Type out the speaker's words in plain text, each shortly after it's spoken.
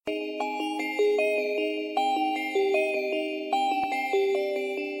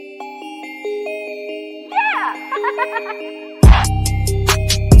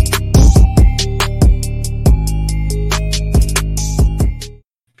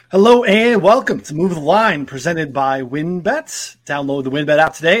Hello and welcome to Move the Line, presented by WynnBET. Download the WynnBET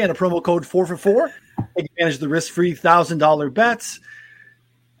app today and a promo code 4for4. Take advantage of the risk-free $1,000 bets.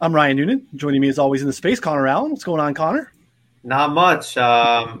 I'm Ryan Noonan. Joining me as always in the space, Connor Allen. What's going on, Connor? Not much.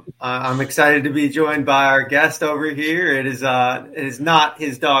 I'm excited to be joined by our guest over here. It is not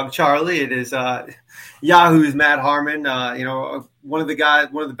his dog Charlie. It is Yahoo's Matt Harmon. One of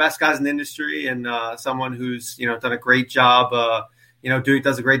the best guys in the industry, and someone who's done a great job.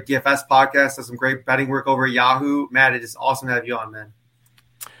 Does a great DFS podcast, does some great betting work over at Yahoo. Matt, it is awesome to have you on, man.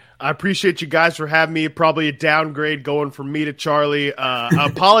 I appreciate you guys for having me. Probably a downgrade going from me to Charlie. I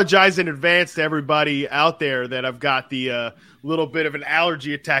apologize in advance to everybody out there that I've got the little bit of an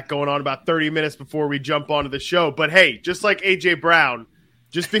allergy attack going on about 30 minutes before we jump onto the show. But hey, just like AJ Brown,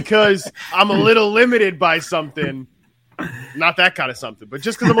 just because I'm a little limited by something, not that kind of something, but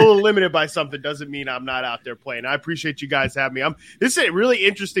just because I'm a little limited by something doesn't mean I'm not out there playing. I appreciate you guys having me. This is a really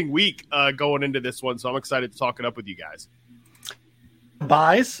interesting week going into this one, so I'm excited to talk it up with you guys.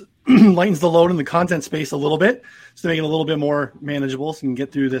 Buys lightens the load in the content space a little bit, so to make it a little bit more manageable, so we can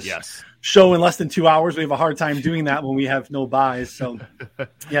get through this show in less than 2 hours. We have a hard time doing that when we have no buys. So,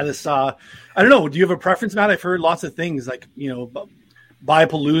 yeah, this I don't know. Do you have a preference, Matt? I've heard lots of things like buy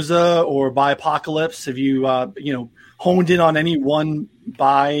Palooza or buy Apocalypse. Have you honed in on any one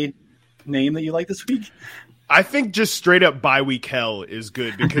buy name that you like this week? I think just straight up bye week hell is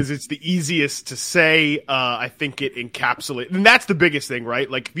good because it's the easiest to say. I think it encapsulates, and that's the biggest thing, right?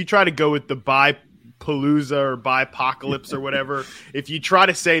 Like if you try to go with the buy Palooza or buy Apocalypse or whatever, if you try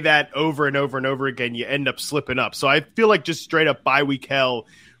to say that over and over and over again, you end up slipping up. So I feel like just straight up bye week hell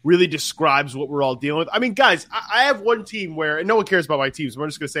really describes what we're all dealing with. I mean, guys, I have one team where, and no one cares about my teams, but I'm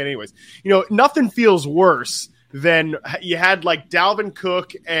just going to say it anyways. Nothing feels worse then you had like Dalvin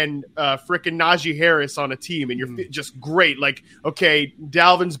Cook and frickin' Najee Harris on a team, and you're just great. Like, okay,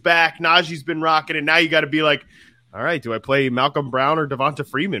 Dalvin's back, Najee's bbeen rocking, and now you got to be like, all right, do I play Malcolm Brown or Devonta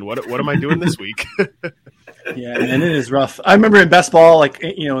Freeman? What am I doing this week? Yeah, and it is rough. I remember in best ball, in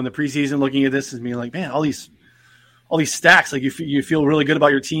the preseason, looking at this and being like, man, all these stacks, like you feel really good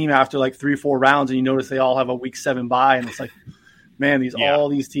about your team after like 3-4 rounds, and you notice they all have a week 7 bye, and it's like, man, all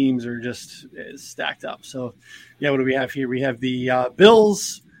these teams are just stacked up. So, yeah, what do we have here? We have the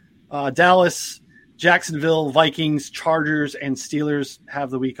Bills, Dallas, Jacksonville, Vikings, Chargers, and Steelers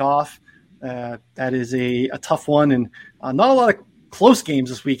have the week off. That is a tough one, and not a lot of close games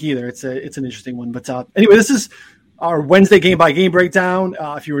this week either. It's an interesting one. But anyway, this is our Wednesday game-by-game breakdown.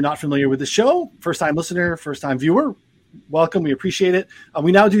 If you were not familiar with the show, first-time listener, first-time viewer, welcome. We appreciate it.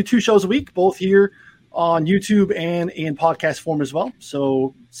 We now do 2 shows a week, both here on YouTube and in podcast form as well.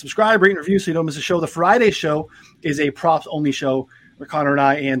 So subscribe, rate, and review so you don't miss a show. The Friday show is a props-only show where Connor and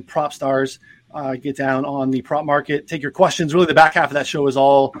I and Prop Stars get down on the prop market, take your questions. Really, the back half of that show is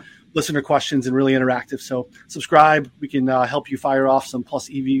all listener questions and really interactive. So subscribe. We can help you fire off some plus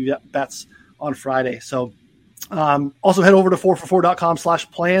EV bets on Friday. So also head over to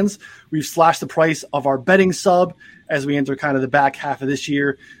 4for4.com/plans. We've slashed the price of our betting sub as we enter kind of the back half of this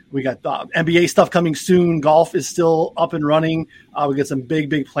year. We got NBA stuff coming soon. Golf is still up and running. We got some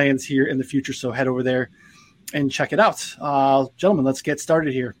big plans here in the future, so head over there and check it out. Gentlemen, let's get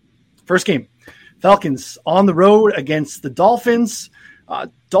started here. First game, Falcons on the road against the Dolphins.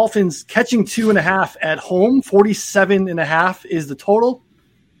 Dolphins catching 2.5 at home. 47.5 is the total.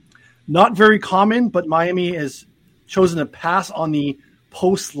 Not very common, but Miami has chosen to pass on the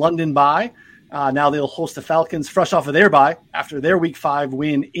post-London bye. Now they'll host the Falcons fresh off of their bye after their Week 5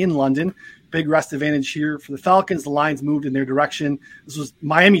 win in London. Big rest advantage here for the Falcons. The lines moved in their direction. This was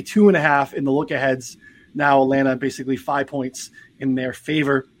Miami 2.5 in the look-aheads. Now Atlanta basically 5 points in their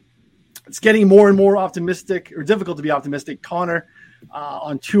favor. It's getting more and more optimistic, or difficult to be optimistic. Connor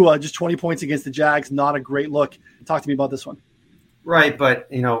on Tua, just 20 points against the Jags. Not a great look. Talk to me about this one. Right, but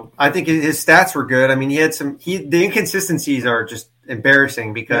I think his stats were good. I mean, the inconsistencies are just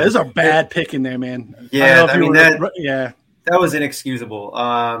embarrassing because there's a bad pick in there, man. Yeah, that was inexcusable.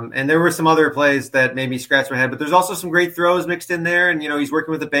 And there were some other plays that made me scratch my head, but there's also some great throws mixed in there. And he's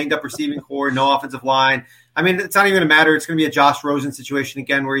working with a banged up receiving core, no offensive line. I mean, it's not even going to matter. It's going to be a Josh Rosen situation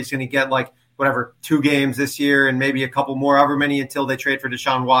again, where he's going to get 2 games this year and maybe a couple more, however many until they trade for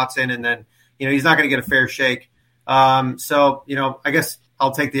Deshaun Watson, and then he's not going to get a fair shake. So, I guess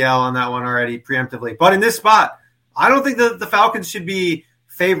I'll take the L on that one already preemptively. But in this spot, I don't think that the Falcons should be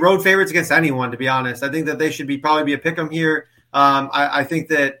road favorites against anyone, to be honest. I think that they should probably be a pick 'em here. I think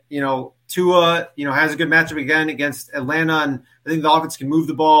that, Tua, has a good matchup again against Atlanta, and I think the offense can move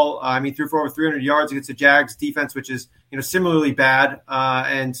the ball. He threw for over 300 yards against the Jags defense, which is, similarly bad.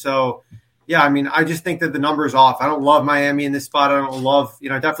 And so, yeah, I mean, I just think that the number is off. I don't love Miami in this spot. I don't love, I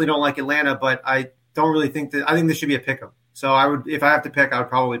definitely don't like Atlanta, but I don't really think I think this should be a pick 'em. So if I have to pick, I would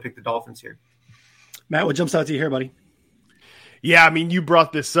probably pick the Dolphins here. Matt, what jumps out to you here, buddy? Yeah, I mean, you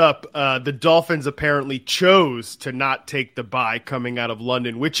brought this up. The Dolphins apparently chose to not take the bye coming out of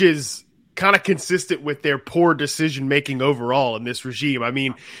London, which is kind of consistent with their poor decision-making overall in this regime. I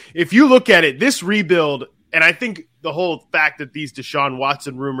mean, if you look at it, this rebuild, and I think the whole fact that these Deshaun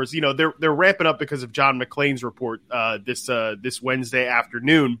Watson rumors, they're ramping up because of John McClain's report this Wednesday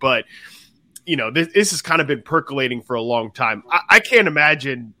afternoon, but this has kind of been percolating for a long time. I can't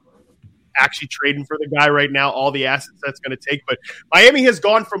imagine actually trading for the guy right now, all the assets that's going to take. But Miami has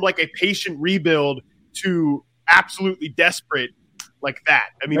gone from like a patient rebuild to absolutely desperate like that.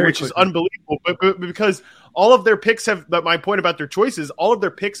 I mean, which is unbelievable. But because all of their picks but my point about their choices, all of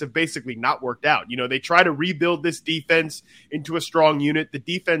their picks have basically not worked out. They try to rebuild this defense into a strong unit. The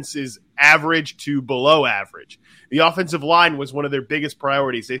defense is average to below average. The offensive line was one of their biggest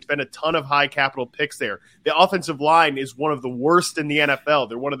priorities. They spent a ton of high capital picks there. The offensive line is one of the worst in the NFL.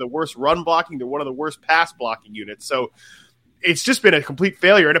 They're one of the worst run blocking. They're one of the worst pass blocking units. So it's just been a complete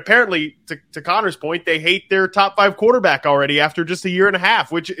failure. And apparently, to Connor's point, they hate their top 5 quarterback already after just a year and a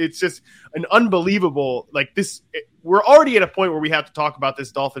half, which it's just an unbelievable, we're already at a point where we have to talk about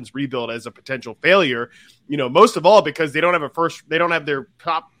this Dolphins rebuild as a potential failure, most of all because they don't have their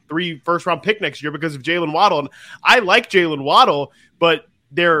top 3 first-round pick next year because of Jalen Waddle. And I like Jalen Waddle, but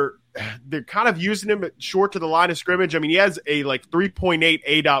they're kind of using him short to the line of scrimmage. I mean, he has a 3.8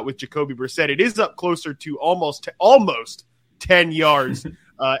 ADOT with Jacoby Brissett. It is up closer to almost 10 yards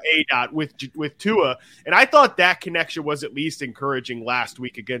ADOT with Tua. And I thought that connection was at least encouraging last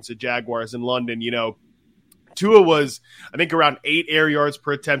week against the Jaguars in London. Tua was, I think, around 8 air yards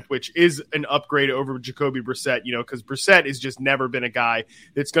per attempt, which is an upgrade over Jacoby Brissett, because Brissett has just never been a guy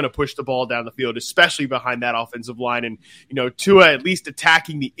that's going to push the ball down the field, especially behind that offensive line. And, Tua, at least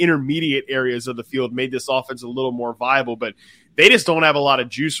attacking the intermediate areas of the field, made this offense a little more viable. But they just don't have a lot of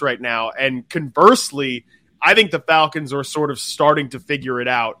juice right now. And conversely, I think the Falcons are sort of starting to figure it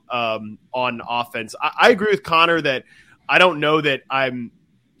out on offense. I agree with Connor that I don't know that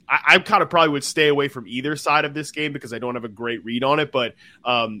I kind of probably would stay away from either side of this game because I don't have a great read on it. But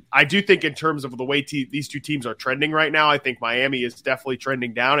I do think in terms of the way these two teams are trending right now, I think Miami is definitely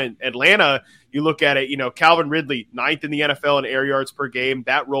trending down. And Atlanta, you look at it, Calvin Ridley, 9th in the NFL in air yards per game.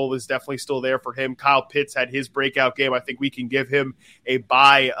 That role is definitely still there for him. Kyle Pitts had his breakout game. I think we can give him a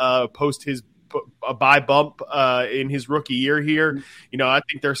bye a buy bump in his rookie year here. I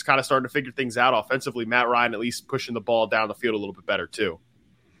think they're kind of starting to figure things out offensively. Matt Ryan at least pushing the ball down the field a little bit better too.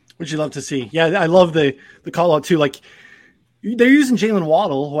 Which you love to see. Yeah, I love the call out too. They're using Jalen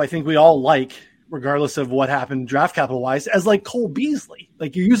Waddle, who I think we all like, regardless of what happened draft capital wise, as Cole Beasley.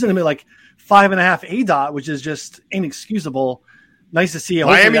 You're using him at 5.5 ADOT, which is just inexcusable. Nice to see.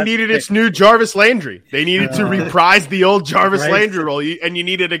 Miami needed its new Jarvis Landry. They needed to reprise the old Jarvis Landry role, and you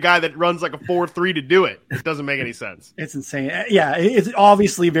needed a guy that runs like a 4.3 to do it. It doesn't make any sense. It's insane. Yeah, it's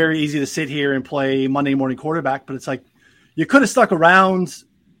obviously very easy to sit here and play Monday morning quarterback, but it's you could have stuck around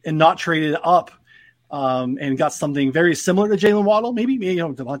and not traded up and got something very similar to Jalen Waddle, maybe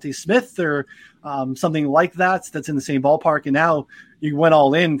Devontae Smith or something like that that's in the same ballpark. And now you went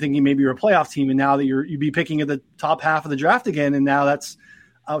all in thinking maybe you're a playoff team, and now that you'd be picking at the top half of the draft again, and now that's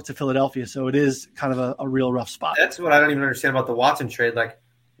out to Philadelphia. So it is kind of a real rough spot. That's what I don't even understand about the Watson trade.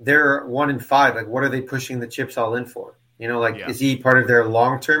 They're 1-5. What are they pushing the chips all in for? Is he part of their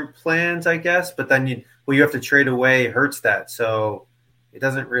long-term plans, I guess? But then you have to trade away Hurts that. So it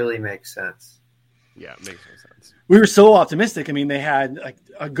doesn't really make sense. Yeah, it makes no sense. We were so optimistic. I mean, they had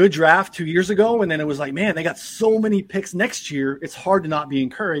a good draft 2 years ago, and then it was man, they got so many picks next year. It's hard to not be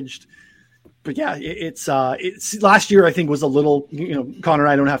encouraged. But yeah, it's last year I think was a little, Connor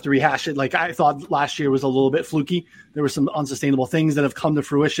and I don't have to rehash it. I thought last year was a little bit fluky. There were some unsustainable things that have come to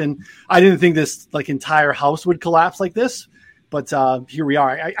fruition. I didn't think this entire house would collapse like this, but here we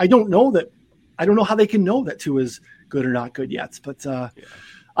are. I don't know how they can know that Tua is good or not good yet, but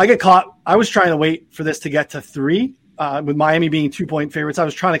I get caught. I was trying to wait for this to get to 3 with Miami being 2-point favorites. I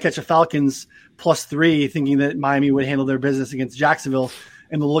was trying to catch a Falcons +3, thinking that Miami would handle their business against Jacksonville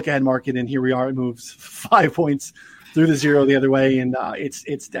in the look-ahead market, and here we are. It moves 5 points through the 0 the other way, and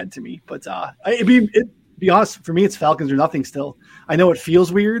it's dead to me. But be honest, for me, it's Falcons or nothing still. I know it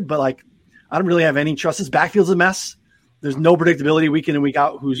feels weird, but I don't really have any trust. This backfield's a mess. there's no predictability week in and week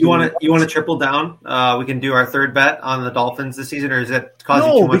out. You want to triple down? We can do our third bet on the Dolphins this season, or is that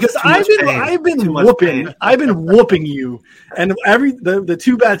causing too much? Because I've been whooping you, and the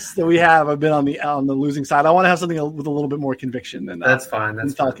two bets that we have been on the losing side. I want to have something with a little bit more conviction than that's fine.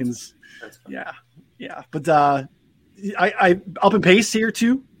 That's Falcons. That's fine. Yeah. But I up in pace here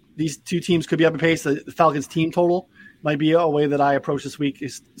too. These two teams could be up in pace. The Falcons team total might be a way that I approach this week,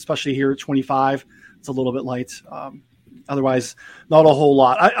 especially here at 25. It's a little bit light. Otherwise, not a whole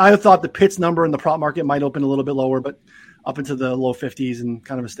lot. I thought the Pitts number in the prop market might open a little bit lower, but up into the low 50s and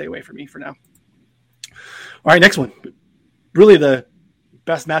kind of a stay away for me for now. All right, next one. Really the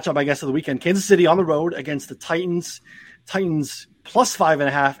best matchup, I guess, of the weekend. Kansas City on the road against the Titans. Titans plus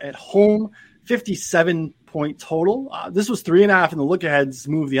 5.5 at home, 57-point total. This was 3.5, and the look-aheads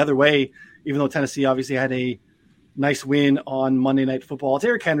moved the other way, even though Tennessee obviously had a nice win on Monday Night Football.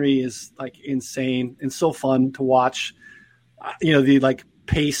 Derrick Henry is like insane and so fun to watch. The like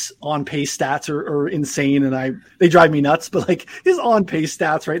pace stats are insane, and they drive me nuts. But like his on pace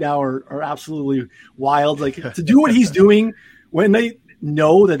stats right now are absolutely wild. Like to do what he's doing when they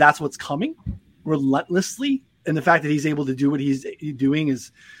know that that's what's coming relentlessly, and the fact that he's able to do what he's doing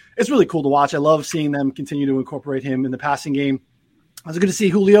it's really cool to watch. I love seeing them continue to incorporate him in the passing game. It was good to see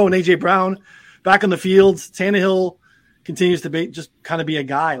Julio and AJ Brown back on the field. Tannehill continues to be a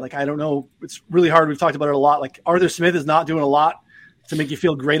guy. Like, I don't know. It's really hard. We've talked about it a lot. Like, Arthur Smith is not doing a lot to make you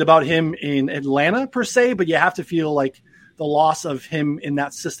feel great about him in Atlanta per se, but you have to feel like the loss of him in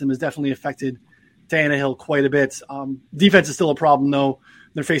that system has definitely affected Tannehill quite a bit. Defense is still a problem, though.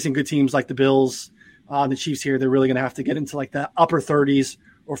 They're facing good teams like the Bills, the Chiefs here. They're really going to have to get into like the upper 30s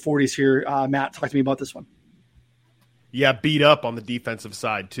or 40s here. Matt, talk to me about this one. Yeah, beat up on the defensive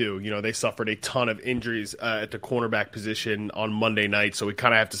side, too. They suffered a ton of injuries at the cornerback position on Monday night, so we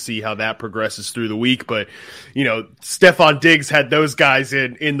kind of have to see how that progresses through the week. But, Stephon Diggs had those guys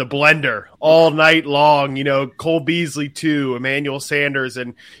in the blender all night long. Cole Beasley, too, Emmanuel Sanders.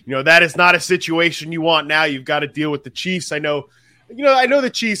 And, that is not a situation you want now. You've got to deal with the Chiefs. I know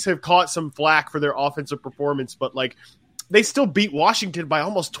the Chiefs have caught some flack for their offensive performance, but, they still beat Washington by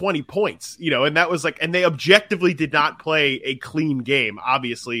almost 20 points, and that was and they objectively did not play a clean game.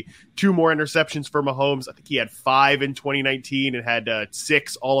 Obviously, 2 more interceptions for Mahomes. I think he had 5 in 2019 and had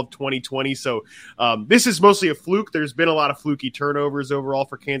 6 all of 2020. So this is mostly a fluke. There's been a lot of fluky turnovers overall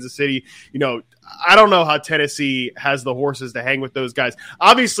for Kansas City. I don't know how Tennessee has the horses to hang with those guys.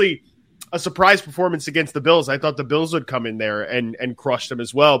 Obviously, a surprise performance against the Bills. I thought the Bills would come in there and crush them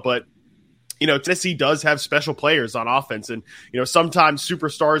as well, but Tennessee does have special players on offense, and, sometimes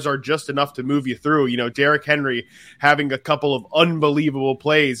superstars are just enough to move you through. Derrick Henry having a couple of unbelievable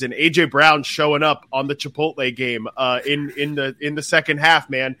plays, and A.J. Brown showing up on the Chipotle game in the second half,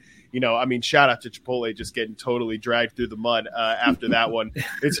 man. Shout out to Chipotle just getting totally dragged through the mud after that one.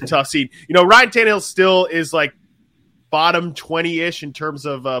 It's a tough scene. Ryan Tannehill still is bottom 20-ish in terms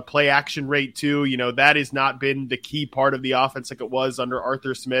of play action rate too. That has not been the key part of the offense like it was under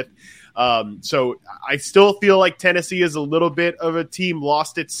Arthur Smith. So I still feel like Tennessee is a little bit of a team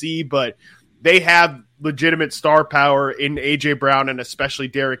lost at sea, but they have legitimate star power in A.J. Brown and especially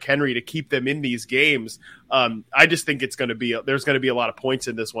Derrick Henry to keep them in these games. I just think there's going to be a lot of points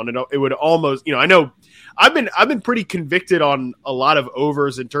in this one. And it would almost, I know I've been pretty convicted on a lot of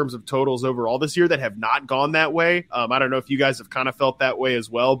overs in terms of totals overall this year that have not gone that way. I don't know if you guys have kind of felt that way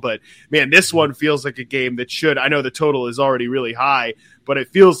as well, but man, this one feels like a game that should, I know the total is already really high, but it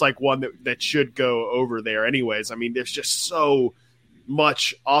feels like one that should go over there anyways. There's just so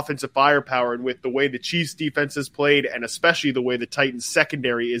much offensive firepower, and with the way the Chiefs defense has played and especially the way the Titans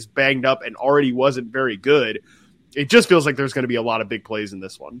secondary is banged up and already wasn't very good, it just feels like there's going to be a lot of big plays in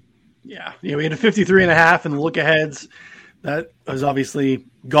this one. Yeah, we had a 53.5 and the look aheads that was obviously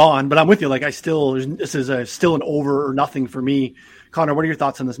gone, but I'm with you. This is still an over or nothing for me. Connor, what are your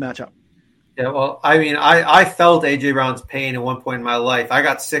thoughts on this matchup? Yeah, well, I felt A.J. Brown's pain at one point in my life. I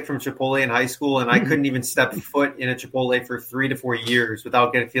got sick from Chipotle in high school, and I couldn't even step foot in a Chipotle for 3 to 4 years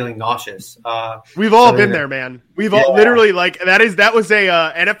without feeling nauseous. We've all been there, man. We've all literally that was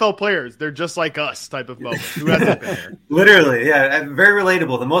a NFL players. They're just like us type of moment. Who hasn't been there? Literally, yeah, very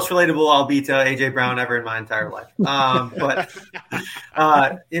relatable. The most relatable I'll be to A.J. Brown ever in my entire life. But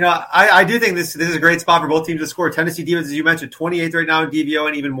I do think this is a great spot for both teams to score. Tennessee defense, as you mentioned, 28th right now in DVO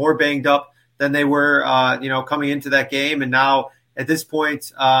and even more banged up than they were, coming into that game. And now at this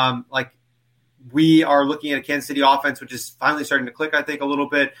point, we are looking at a Kansas City offense, which is finally starting to click, I think, a little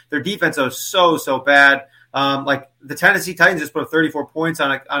bit. Their defense is so bad. The Tennessee Titans just put up 34 points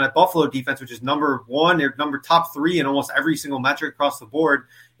on a Buffalo defense, which is number 1 or number top 3 in almost every single metric across the board.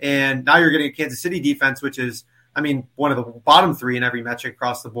 And now you're getting a Kansas City defense, which is I mean, one of the bottom 3 in every metric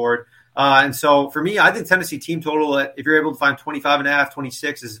across the board. And so for me, I think Tennessee team total, if you're able to find 25.5,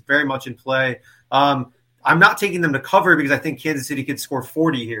 26 is very much in play. I'm not taking them to cover because I think Kansas City could score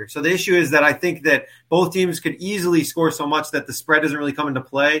 40 here. So the issue is that I think that both teams could easily score so much that the spread doesn't really come into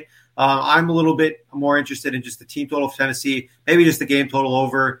play. I'm a little bit more interested in just the team total of Tennessee, maybe just the game total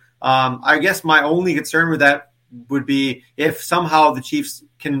over. I guess my only concern with that would be if somehow the Chiefs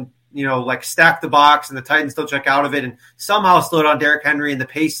can, like stack the box and the Titans don't check out of it and somehow slow down Derrick Henry and the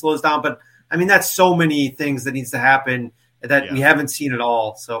pace slows down. But I mean, that's so many things that needs to happen that we haven't seen at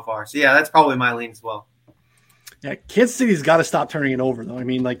all so far. So yeah, that's probably my lean as well. Yeah, Kansas City's got to stop turning it over, though. I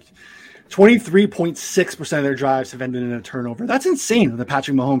mean, 23.6% of their drives have ended in a turnover. That's insane with the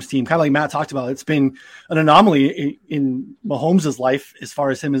Patrick Mahomes team. Kind of like Matt talked about, it's been an anomaly in Mahomes' life as far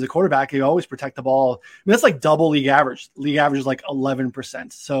as him as a quarterback. He always protect the ball. I mean, that's like double league average. League average is like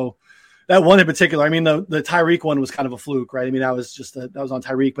 11%. So that one in particular, I mean, the Tyreek one was kind of a fluke, right? I mean, that was on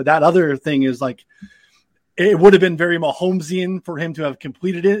Tyreek. But that other thing is like, it would have been very Mahomesian for him to have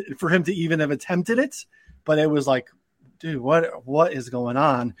completed it, for him to even have attempted it. But it was like, dude, what is going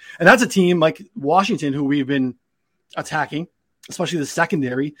on? And that's a team like Washington who we've been attacking, especially the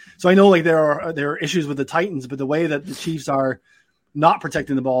secondary. So I know like there are issues with the Titans, but the way that the Chiefs are not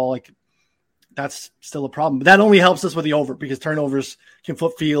protecting the ball, like that's still a problem. But that only helps us with the over because turnovers can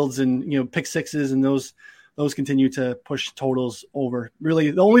flip fields and pick sixes, and those continue to push totals over.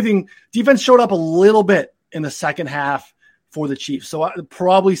 Really, the only thing, defense showed up a little bit in the second half for the Chiefs. So it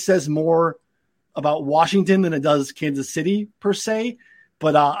probably says more about Washington than it does Kansas City per se.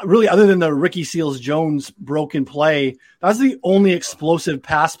 But really, other than the Ricky Seals-Jones broken play, that's the only explosive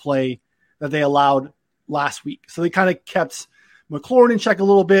pass play that they allowed last week. So they kind of kept McLaurin in check a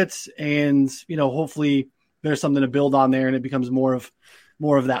little bit, and hopefully there's something to build on there, and it becomes more of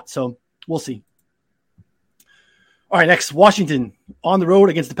that. So we'll see. All right, next, Washington on the road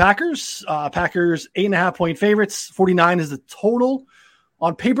against the Packers. Packers 8.5-point favorites. 49 is the total.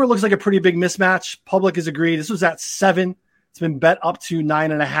 On paper, it looks like a pretty big mismatch. Public has agreed. This was at 7. It's been bet up to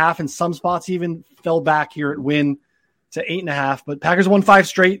 9.5, and some spots even fell back here at Win to 8.5. But Packers won 5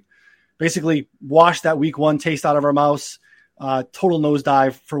 straight. Basically, washed that week 1 taste out of our mouths. Total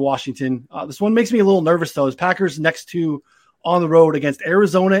nosedive for Washington. This one makes me a little nervous, though. Is Packers next 2 on the road against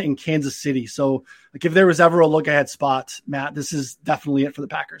Arizona and Kansas City. So, like, if there was ever a look-ahead spot, Matt, this is definitely it for the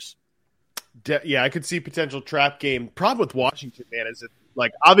Packers. Yeah, I could see potential trap game. Problem with Washington, man, is that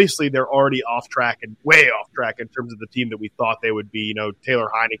obviously they're already off track and way off track in terms of the team that we thought they would be.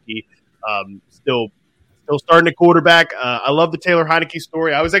 Taylor Heineke still starting to quarterback. I love the Taylor Heineke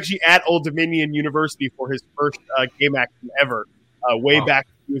story. I was actually at Old Dominion University for his first game action ever, back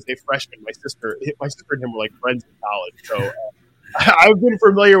when he was a freshman. My sister and him were like friends in college. So I've been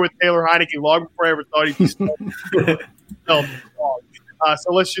familiar with Taylor Heineke long before I ever thought he'd be so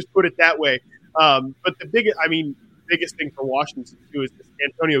let's just put it that way. But the biggest thing for Washington too is this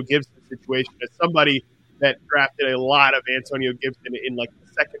Antonio Gibson situation. As somebody that drafted a lot of Antonio Gibson in the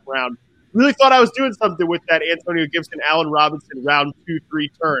second round, really thought I was doing something with that Antonio Gibson, Allen Robinson round 2-3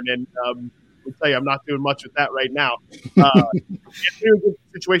 turn, and I'll tell you I'm not doing much with that right now. Antonio Gibson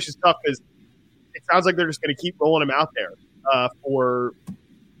situation is tough because it sounds like they're just going to keep rolling him out there for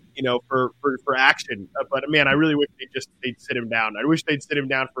action. But man, I really wish they'd sit him down. I wish they'd sit him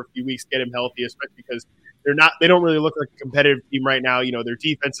down for a few weeks, get him healthy, especially because they don't really look like a competitive team right now. Their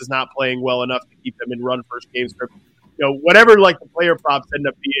defense is not playing well enough to keep them in run first game script. Whatever the player props end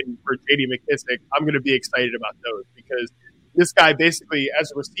up being for JD McKissic, I'm going to be excited about those because this guy basically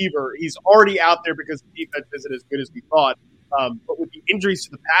as a receiver, he's already out there because the defense isn't as good as we thought. But with the injuries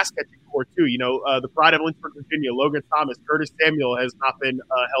to the pass catching core too, the pride of Lynchburg, Virginia, Logan Thomas, Curtis Samuel has not been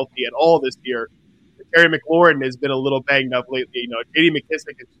healthy at all this year. Terry McLaurin has been a little banged up lately. JD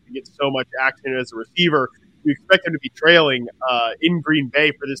McKissic gets so much action as a receiver. We expect him to be trailing in Green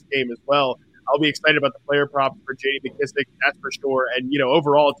Bay for this game as well. I'll be excited about the player props for JD McKissic, that's for sure. And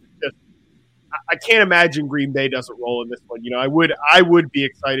overall, it's just I can't imagine Green Bay doesn't roll in this one. I would be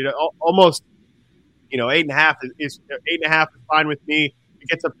excited. Almost 8.5 is fine with me. If it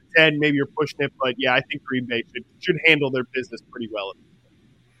gets up to 10, maybe you're pushing it, but yeah, I think Green Bay should handle their business pretty well.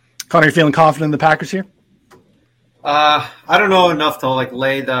 Connor, you feeling confident in the Packers here? I don't know enough to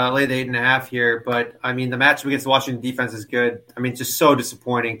lay the 8.5 here, but I mean the matchup against the Washington defense is good. I mean, it's just so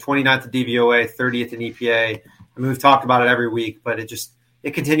disappointing. 29th in DVOA, 30th in EPA. I mean, we've talked about it every week, but it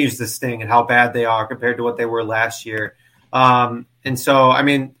continues to sting and how bad they are compared to what they were last year. And so, I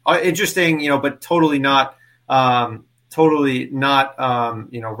mean, interesting, but totally not relatable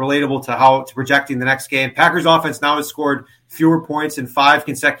to projecting the next game. Packers offense now has scored fewer points in 5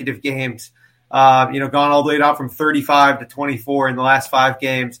 consecutive games. gone all the way down from 35 to 24 in the last 5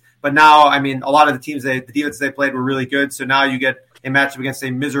 games. But now, I mean, a lot of the teams, the defenses they played were really good. So now you get a matchup against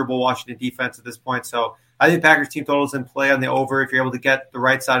a miserable Washington defense at this point. So I think Packers team totals in play on the over if you're able to get the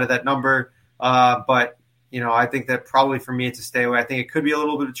right side of that number. But, I think that probably for me it's a stay away. I think it could be a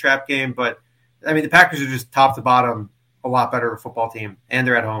little bit of a trap game, but I mean, the Packers are just top to bottom a lot better football team, and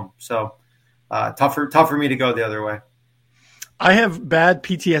they're at home. So tough for me to go the other way. I have bad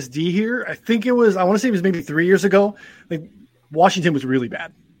PTSD here. I want to say it was maybe 3 years ago. Like Washington was really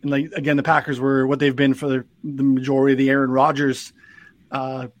bad. And again, the Packers were what they've been for the majority of the Aaron Rodgers,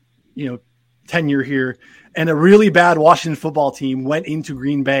 tenure here. And a really bad Washington football team went into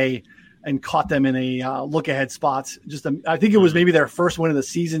Green Bay and caught them in a look-ahead spot. I think it was maybe their first win of the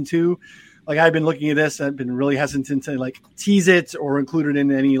season too. Like I've been looking at this and I've been really hesitant to tease it or include it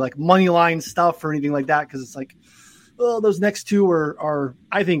in any money line stuff or anything like that. Cause it's those next two are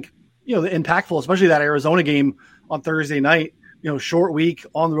I think, impactful, especially that Arizona game on Thursday night, short week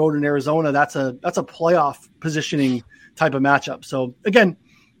on the road in Arizona. That's a playoff positioning type of matchup. So again,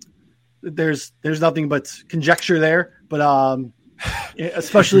 there's nothing but conjecture there, but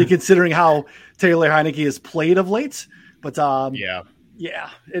especially considering how Taylor Heineke has played of late. But that's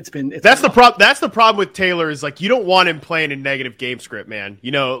the problem with Taylor is you don't want him playing in negative game script, man.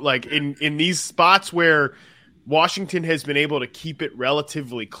 In these spots where Washington has been able to keep it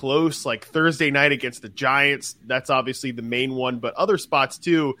relatively close, like Thursday night against the Giants, that's obviously the main one, but other spots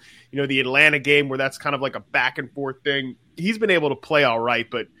too, the Atlanta game where that's kind of like a back and forth thing. He's been able to play all right,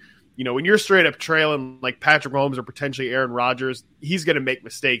 but when you're straight up trailing like Patrick Mahomes or potentially Aaron Rodgers, he's going to make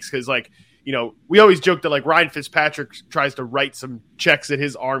mistakes because we always joke that Ryan Fitzpatrick tries to write some checks that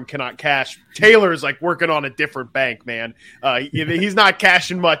his arm cannot cash. Taylor's working on a different bank, man. He's not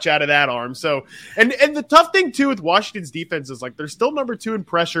cashing much out of that arm. So, and the tough thing too with Washington's defense is they're still number 2 in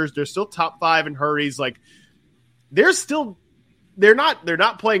pressures. They're still top 5 in hurries. They're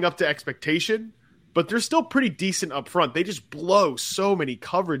not playing up to expectation, but they're still pretty decent up front. They just blow so many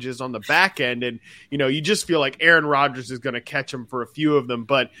coverages on the back end. And, you just feel like Aaron Rodgers is going to catch them for a few of them.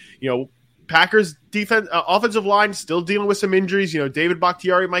 But, Packers defense, offensive line still dealing with some injuries. David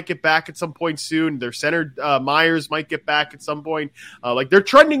Bakhtiari might get back at some point soon. Their center Myers might get back at some point. They're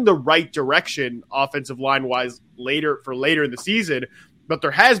trending the right direction offensive line wise later in the season, but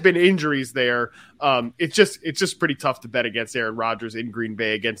there has been injuries there. It's just pretty tough to bet against Aaron Rodgers in Green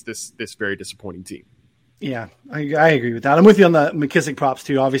Bay against this very disappointing team. Yeah, I agree with that. I'm with you on the McKissick props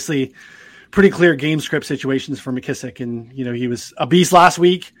too. Obviously, pretty clear game script situations for McKissick, and he was a beast last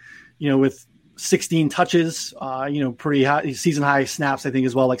week. With 16 touches, pretty high season high snaps, I think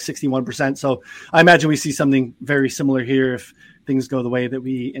as well, 61%. So I imagine we see something very similar here if things go the way that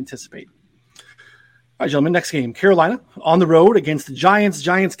we anticipate. All right, gentlemen, next game, Carolina on the road against the Giants.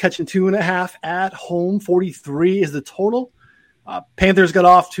 Giants catching 2.5 at home. 43 is the total. Panthers got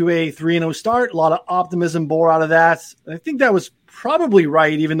off to a 3-0 start. A lot of optimism bore out of that. I think that was probably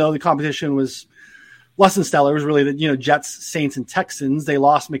right, even though the competition was less than stellar. It was really the Jets, Saints, and Texans. They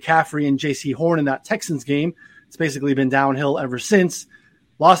lost McCaffrey and J.C. Horn in that Texans game. It's basically been downhill ever since.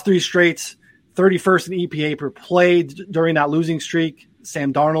 Lost 3 straight, 31st in EPA per play during that losing streak.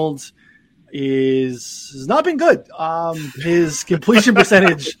 Sam Darnold has not been good. His completion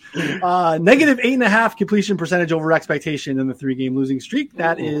percentage, negative 8.5 completion percentage over expectation in the 3-game losing streak.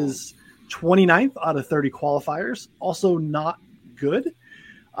 That is 29th out of 30 qualifiers. Also not good.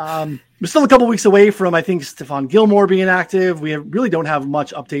 We're still a couple weeks away from, I think, Stephon Gilmore being active. We really don't have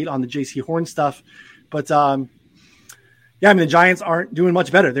much update on the J.C. Horn stuff. But, the Giants aren't doing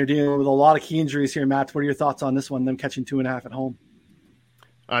much better. They're dealing with a lot of key injuries here, Matt. What are your thoughts on this one, them catching 2.5 at home?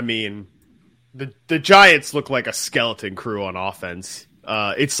 I mean, the Giants look like a skeleton crew on offense.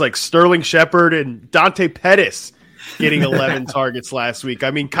 It's like Sterling Shepard and Dante Pettis getting 11 targets last week.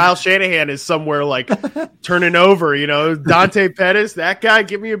 I mean, Kyle Shanahan is somewhere turning over, Dante Pettis, that guy,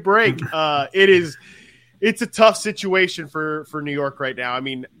 give me a break. It's a tough situation for New York right now. I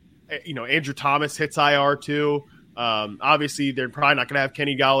mean, Andrew Thomas hits IR too. Obviously they're probably not going to have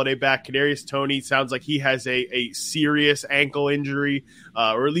Kenny Golladay back. Kadarius Toney sounds like he has a serious ankle injury,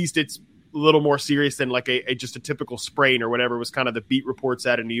 or at least it's a little more serious than just a typical sprain or whatever was kind of the beat reports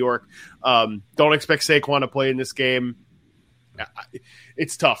out of New York. Don't expect Saquon to play in this game.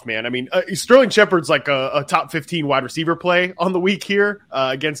 It's tough, man. I mean, Sterling Shepard's a top 15 wide receiver play on the week here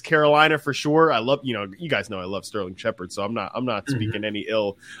against Carolina for sure. I love, you guys know I love Sterling Shepard, so I'm not speaking any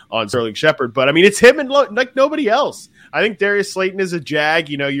ill on Sterling Shepard, but I mean, it's him and nobody else. I think Darius Slayton is a jag.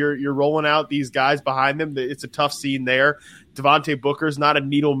 You're rolling out these guys behind them. It's a tough scene there. Devontae Booker's not a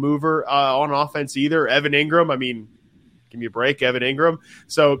needle mover on offense either. Evan Ingram, I mean, Give me a break, Evan Ingram.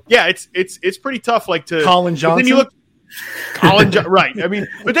 So yeah, it's pretty tough. Like to Colin Johnson. Then you look, right. I mean,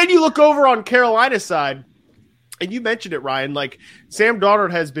 but then you look over on Carolina's side, and you mentioned it, Ryan. Like Sam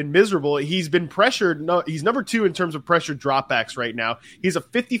Darnold has been miserable. He's been pressured. No, he's number 2 in terms of pressure dropbacks right now. He's a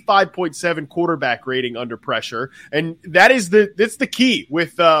 55.7 quarterback rating under pressure, and that's the key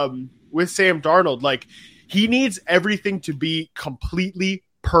with Sam Darnold. Like he needs everything to be completely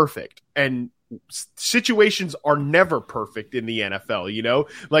perfect, and situations are never perfect in the NFL, you know,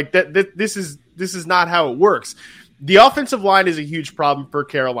 like that this is not how it works. The offensive line is a huge problem for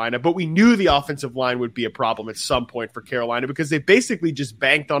Carolina, but we knew the offensive line would be a problem at some point for Carolina because they basically just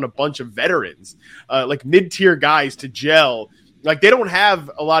banked on a bunch of veterans, like mid-tier guys to gel. Like they don't have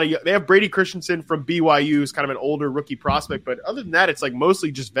they have Brady Christensen from BYU, who's kind of an older rookie prospect, but other than that, it's like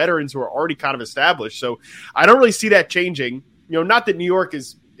mostly just veterans who are already kind of established. So I don't really see that changing. You know, not that New York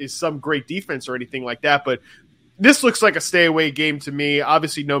is some great defense or anything like that, but this looks like a stay away game to me.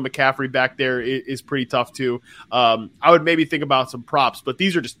 Obviously, no McCaffrey back there is pretty tough too. I would maybe think about some props, but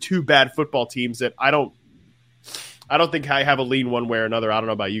these are just 2 bad football teams that I don't think I have a lean one way or another. I don't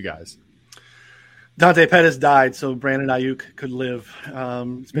know about you guys. Dante Pettis died, so Brandon Ayuk could live.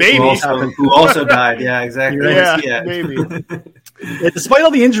 Maybe who also died. Yeah, exactly. Yeah, maybe. Despite all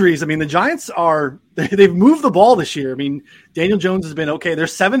the injuries, I mean, the Giants they've moved the ball this year. I mean, Daniel Jones has been okay. They're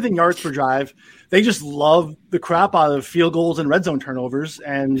 7th in yards per drive. They just love the crap out of field goals and red zone turnovers,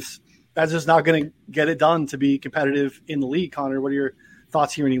 and that's just not going to get it done to be competitive in the league. Connor, what are your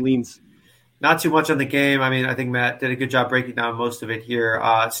thoughts here? Any leans? Not too much on the game. I mean, I think Matt did a good job breaking down most of it here.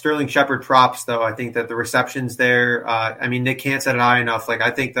 Sterling Shepard props, though. I think that the receptions there, I mean, Nick can't set it high enough. Like,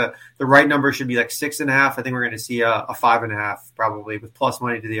 I think the right number should be like 6.5. I think we're going to see a 5.5 probably with plus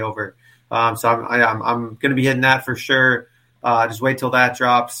money to the over. So I'm going to be hitting that for sure. Just wait till that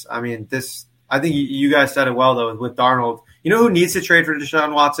drops. I mean, I think you guys said it well, though, with Darnold. You know who needs to trade for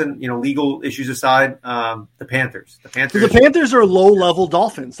Deshaun Watson? You know, legal issues aside, the Panthers. The Panthers are low-level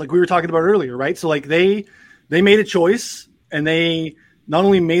Dolphins, like we were talking about earlier, right? So, like, they made a choice, and they not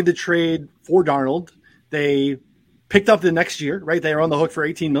only made the trade for Darnold, they picked up the next year, right? They are on the hook for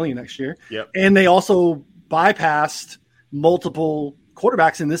 $18 million next year. Yep. And they also bypassed multiple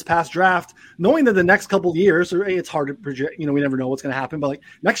quarterbacks in this past draft, knowing that the next couple of years, it's hard to project, you know, we never know what's going to happen, but like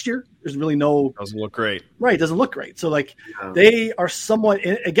next year, there's really doesn't look great. Right. It doesn't look great. So like they are somewhat,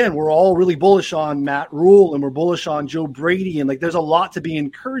 again, we're all really bullish on Matt Rule and we're bullish on Joe Brady. And like, there's a lot to be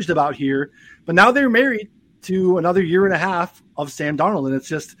encouraged about here, but now they're married to another 1.5 years of Sam Darnold. And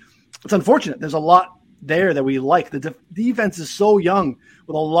it's unfortunate. There's a lot there that we like. The defense is so young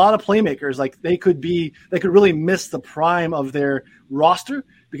with a lot of playmakers. Like they could really miss the prime of their roster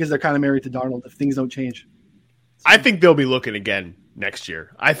because they're kind of married to Darnold if things don't change. I think they'll be looking again next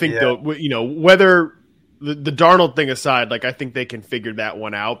year. I think they'll, you know, whether the Darnold thing aside, like I think they can figure that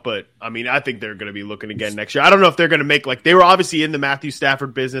one out. But I mean, I think they're going to be looking again next year. I don't know if they're going to make, like, they were obviously in the Matthew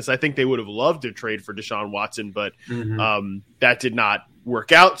Stafford business. I think they would have loved to trade for Deshaun Watson, but that did not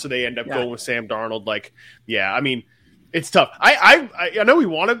work out. So they end up going with Sam Darnold. Like, yeah, I mean, it's tough. I know we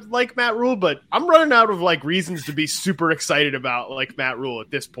want to like Matt Rule, but I'm running out of like reasons to be super excited about like Matt Rule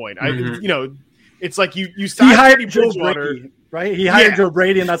at this point. You know, it's like you signed Teddy Bridgewater, right? He hired Joe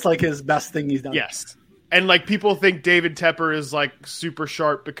Brady, and that's like his best thing he's done. Yes. And like people think David Tepper is like super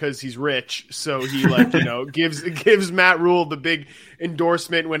sharp because he's rich, so he like, you know, gives Matt Rule the big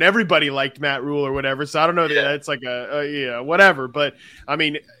endorsement when everybody liked Matt Rule or whatever. So I don't know that it's like whatever. But I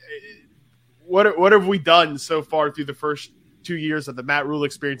mean, what have we done so far through the first 2 years of the Matt Rule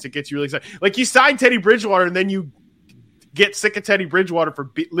experience that gets you really excited? Like you sign Teddy Bridgewater and then you get sick of Teddy Bridgewater for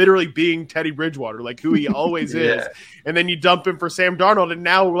literally being Teddy Bridgewater, like who he always is. And then you dump him for Sam Darnold. And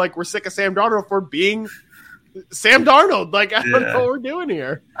now like we're sick of Sam Darnold for being Sam Darnold. Like, I don't know what we're doing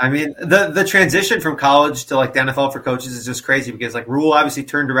here. I mean, the transition from college to like the NFL for coaches is just crazy because like Rule obviously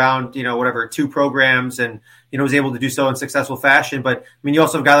turned around, you know, whatever, 2 programs and, you know, was able to do so in successful fashion. But I mean, you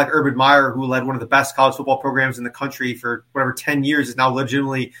also have a guy like Urban Meyer who led one of the best college football programs in the country for whatever 10 years is now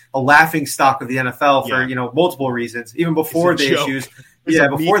legitimately a laughing stock of the NFL for, you know, multiple reasons, even before the issues.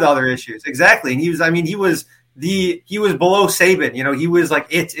 Before the other issues. Exactly. And he was below Saban, you know, he was like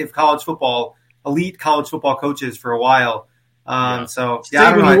elite college football coaches for a while. So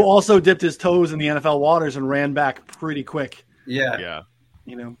Saban, who also dipped his toes in the NFL waters and ran back pretty quick. Yeah.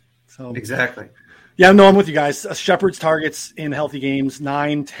 You know, so exactly. Yeah, no, I'm with you guys. Shepard's targets in healthy games,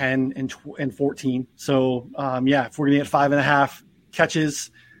 9, 10, and 14. So, if we're going to get 5.5 catches,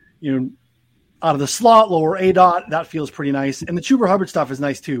 you know, out of the slot, lower ADOT, that feels pretty nice. And the Chuba Hubbard stuff is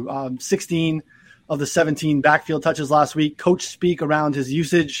nice too. 16 of the 17 backfield touches last week. Coach speak around his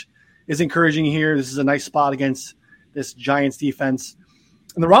usage is encouraging here. This is a nice spot against this Giants defense.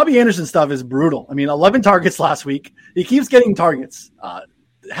 And the Robbie Anderson stuff is brutal. I mean, 11 targets last week. He keeps getting targets.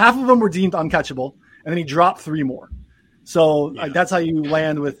 Half of them were deemed uncatchable, and then he dropped 3 more. So that's how you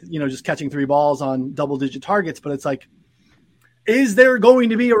land with, just catching 3 balls on double-digit targets. But it's like, is there going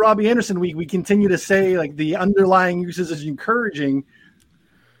to be a Robbie Anderson week? We continue to say, like, the underlying usage is encouraging.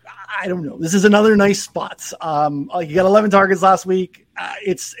 I don't know. This is another nice spot. He got 11 targets last week.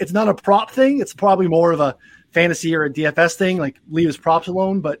 It's not a prop thing. It's probably more of a fantasy or a DFS thing. Like, leave his props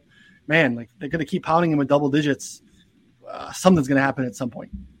alone. But, man, like, they're going to keep pounding him with double digits. Something's going to happen at some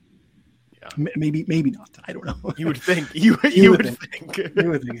point. Yeah. Maybe not. I don't know. You would think. You would think. You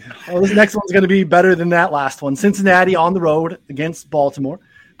would think. Well, this next one's going to be better than that last one. Cincinnati on the road against Baltimore.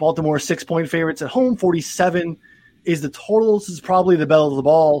 Baltimore 6-point favorites at home. 47 is the total. This is probably the bell of the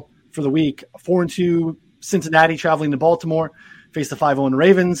ball for the week. 4-2 Cincinnati traveling to Baltimore. Face the 5-0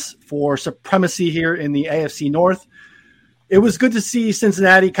 Ravens for supremacy here in the AFC North. It was good to see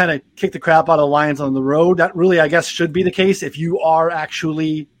Cincinnati kind of kick the crap out of Lions on the road. That really, I guess, should be the case if you are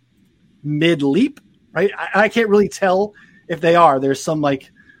actually mid-leap, right? I can't really tell if they are. There's some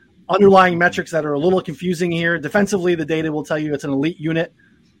like underlying metrics that are a little confusing here. Defensively, the data will tell you it's an elite unit.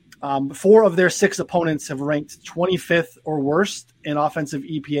 4 of their 6 opponents have ranked 25th or worst in offensive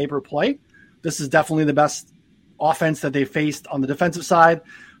EPA per play. This is definitely the best offense that they faced on the defensive side.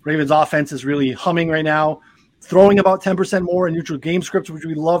 Ravens offense is really humming right now, throwing about 10% more in neutral game scripts, which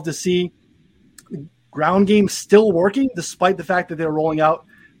we love to see. Ground game still working, despite the fact that they're rolling out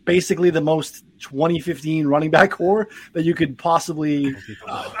basically the most 2015 running back core that you could possibly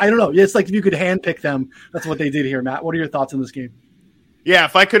I don't know. It's like if you could handpick them. That's what they did here, Matt. What are your thoughts on this game? Yeah,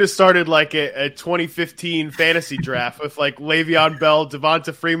 if I could have started like a 2015 fantasy draft with like Le'Veon Bell,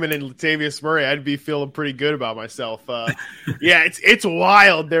 Devonta Freeman, and Latavius Murray, I'd be feeling pretty good about myself. Yeah, it's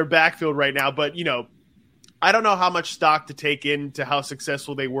wild, their backfield right now. But, I don't know how much stock to take into how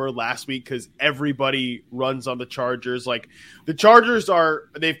successful they were last week because everybody runs on the Chargers. Like, the Chargers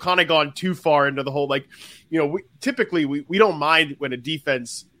they've kind of gone too far into the whole, like, typically we don't mind when a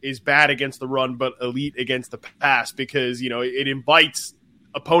defense is bad against the run but elite against the pass because, it invites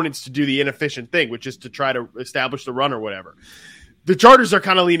opponents to do the inefficient thing, which is to try to establish the run or whatever. The Chargers are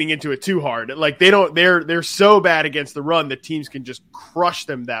kind of leaning into it too hard. Like they're so bad against the run that teams can just crush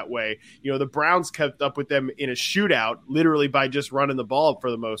them that way. The Browns kept up with them in a shootout, literally by just running the ball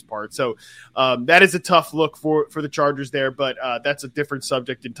for the most part. So that is a tough look for the Chargers there, but that's a different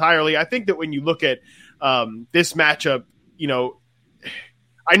subject entirely. I think that when you look at this matchup,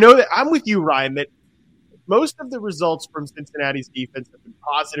 I know that I'm with you, Ryan, that most of the results from Cincinnati's defense have been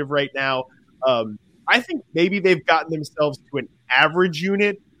positive right now. I think maybe they've gotten themselves to an average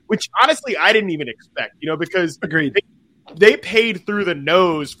unit, which honestly I didn't even expect, because Agreed. They paid through the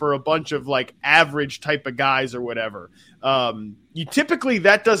nose for a bunch of like average type of guys or whatever. You typically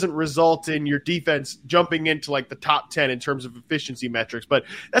that doesn't result in your defense jumping into like the top 10 in terms of efficiency metrics, but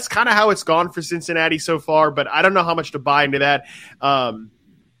that's kind of how it's gone for Cincinnati so far. But I don't know how much to buy into that.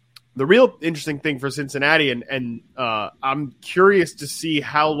 The real interesting thing for Cincinnati, and I'm curious to see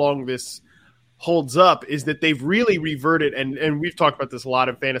how long this holds up, is that they've really reverted, and we've talked about this a lot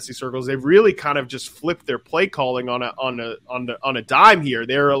in fantasy circles. They've really kind of just flipped their play calling on a dime here.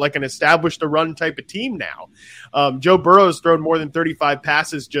 They're like an established a run type of team now. Joe Burrow's thrown more than 35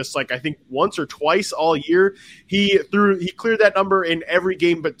 passes, just like I think once or twice all year. He cleared that number in every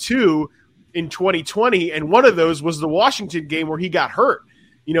game but 2 in 2020, and one of those was the Washington game where he got hurt.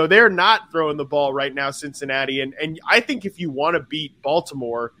 They're not throwing the ball right now, Cincinnati, and I think if you want to beat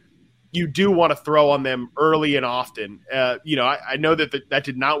Baltimore, you do want to throw on them early and often. I know that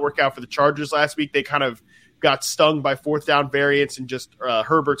did not work out for the Chargers last week. They kind of got stung by 4th down variance and just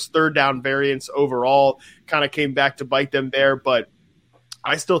Herbert's 3rd down variance overall kind of came back to bite them there. But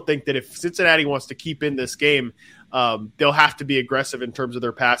I still think that if Cincinnati wants to keep in this game, they'll have to be aggressive in terms of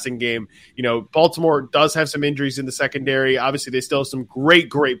their passing game. Baltimore does have some injuries in the secondary. Obviously, they still have some great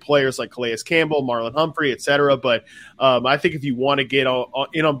players like Calais Campbell, Marlon Humphrey, etc. But I think if you want to get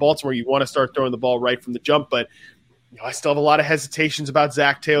in on Baltimore, you want to start throwing the ball right from the jump. But I still have a lot of hesitations about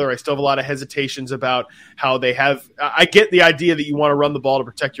Zach Taylor. I still have a lot of hesitations about how they have – I get the idea that you want to run the ball to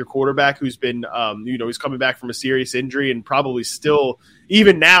protect your quarterback who's been he's coming back from a serious injury and probably still –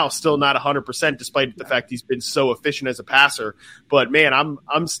 even now, still not 100%, despite the fact he's been so efficient as a passer. But man,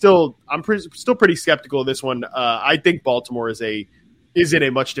 I'm still pretty skeptical of this one. I think Baltimore is in a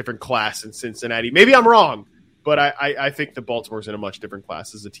much different class than Cincinnati. Maybe I'm wrong, but I think that Baltimore's in a much different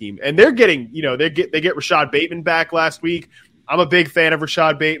class as a team. And they're getting, they get Rashad Bateman back last week. I'm a big fan of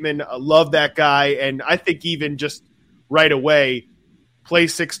Rashad Bateman. I love that guy, and I think even just right away,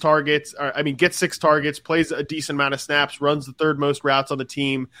 gets 6 targets, plays a decent amount of snaps, runs the third most routes on the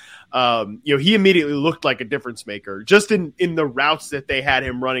team. He immediately looked like a difference maker just in the routes that they had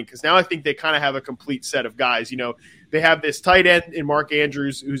him running. Because now I think they kind of have a complete set of guys. They have this tight end in Mark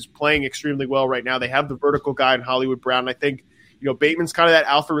Andrews who's playing extremely well right now. They have the vertical guy in Hollywood Brown. I think Bateman's kind of that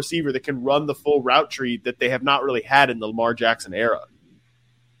alpha receiver that can run the full route tree that they have not really had in the Lamar Jackson era.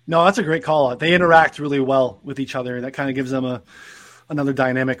 No, that's a great call out. They interact really well with each other. That kind of gives them another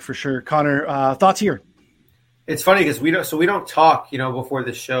dynamic for sure. Connor, thoughts here? It's funny because we don't talk, before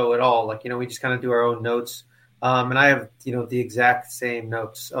the show at all. Like, we just kind of do our own notes. And I have, the exact same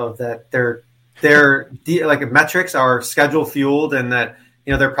notes of that. Their like metrics are schedule fueled, and that,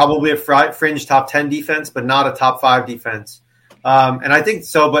 they're probably a fringe top 10 defense, but not a top 5 defense. And I think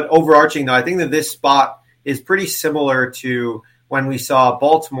so, but overarching though, I think that this spot is pretty similar to when we saw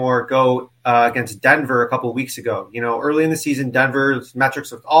Baltimore go against Denver a couple of weeks ago. Early in the season, Denver's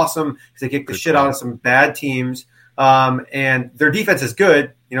metrics looked awesome because they kicked the shit out of some bad teams. And their defense is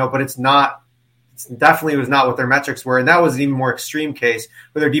good, but it definitely was not what their metrics were. And that was an even more extreme case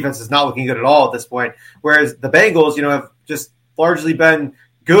where their defense is not looking good at all at this point. Whereas the Bengals, have just largely been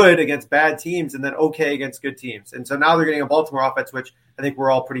good against bad teams and then okay against good teams. And so now they're getting a Baltimore offense, which I think we're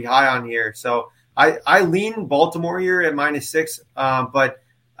all pretty high on here. So I lean Baltimore here at -6, but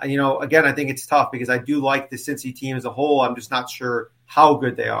again, I think it's tough because I do like the Cincy team as a whole. I'm just not sure how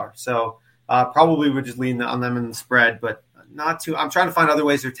good they are, so probably would just lean on them in the spread, but not too. I'm trying to find other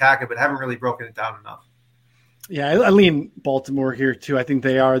ways to attack it, but haven't really broken it down enough. Yeah, I lean Baltimore here too. I think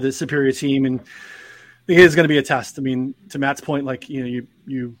they are the superior team, and it is going to be a test. I mean, to Matt's point, like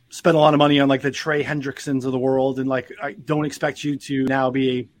you spend a lot of money on like the Trey Hendricksons of the world, and like I don't expect you to now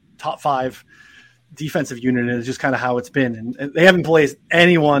be a top 5 defensive unit. It's just kind of how it's been. And they haven't played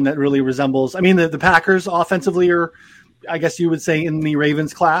anyone that really resembles, the Packers offensively are, I guess you would say, in the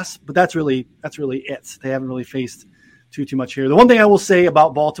Ravens class, but that's really it. They haven't really faced too much here. The one thing I will say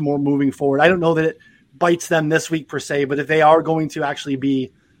about Baltimore moving forward, I don't know that it bites them this week per se, but if they are going to actually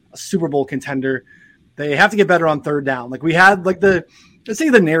be a Super Bowl contender, they have to get better on third down. Like we had like let's say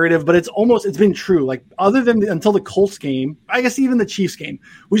the narrative, but it's been true. Like other than until the Colts game, I guess even the Chiefs game,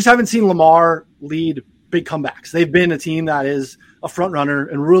 we just haven't seen Lamar lead big comebacks. They've been a team that is a front runner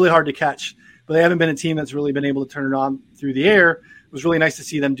and really hard to catch, but they haven't been a team that's really been able to turn it on through the air. It was really nice to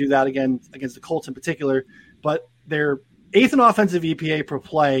see them do that again against the Colts in particular, but they're 8th in offensive EPA per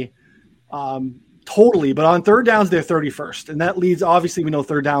play totally, but on third downs, they're 31st. And that leads, obviously, we know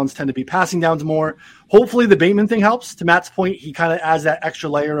third downs tend to be passing downs more. Hopefully the Bateman thing helps. To Matt's point, he kind of adds that extra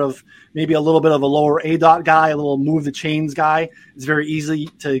layer of maybe a little bit of a lower ADOT guy, a little move the chains guy. It's very easy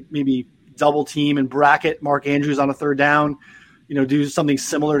to maybe double team and bracket Mark Andrews on a third down, do something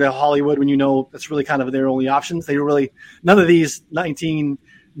similar to Hollywood when that's really kind of their only options. None of these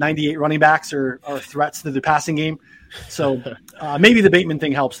 1998 running backs are threats to the passing game. So maybe the Bateman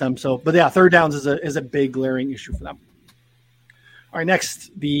thing helps them. So, but yeah, third downs is a big glaring issue for them. All right,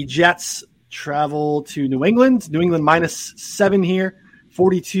 next, the Jets travel to New England. New England -7 here.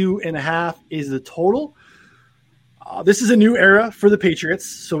 42.5 is the total. This is a new era for the Patriots,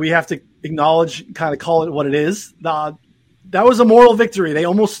 so we have to acknowledge, kind of call it what it is. That was a moral victory. They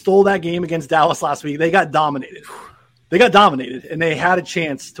almost stole that game against Dallas last week. They got dominated. And they had a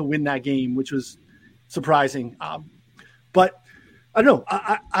chance to win that game, which was surprising. But I don't know.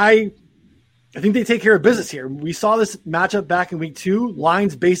 I think they take care of business here. We saw this matchup back in week 2.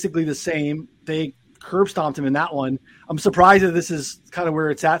 Lines basically the same. They curb stomped him in that one. I'm surprised that this is kind of where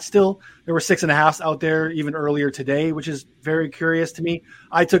it's at still. There were 6.5s out there even earlier today, which is very curious to me.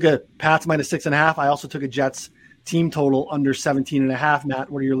 I took a Pats -6.5. I also took a Jets team total under 17.5. Matt,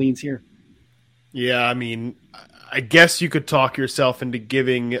 what are your leans here? Yeah, I guess you could talk yourself into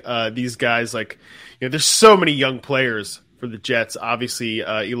giving these guys there's so many young players for the Jets. Obviously,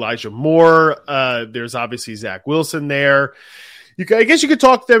 Elijah Moore. There's obviously Zach Wilson there. I guess you could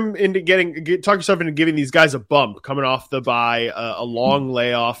talk yourself into giving these guys a bump coming off the bye, a long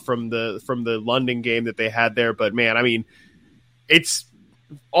layoff from the London game that they had there. But man, it's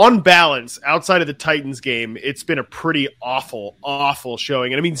on balance outside of the Titans game. It's been a pretty awful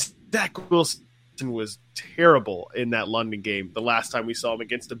showing. And Zach Wilson was terrible in that London game the last time we saw him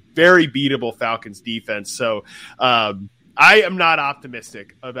against a very beatable Falcons defense. So I am not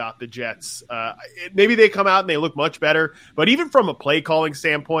optimistic about the Jets. Maybe they come out and they look much better, but even from a play calling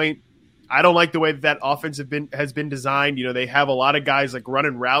standpoint, I don't like the way that offense has been designed. They have a lot of guys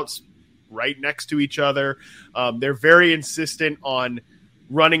running routes right next to each other. They're very insistent on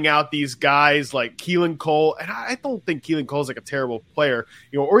running out these guys like Keelan Cole. And I don't think Keelan Cole's like a terrible player,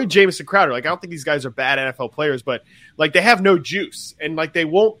 or Jamison Crowder. Like, I don't think these guys are bad NFL players, but like they have no juice, and like they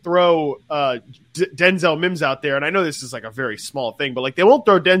won't throw Denzel Mims out there. And I know this is like a very small thing, but like they won't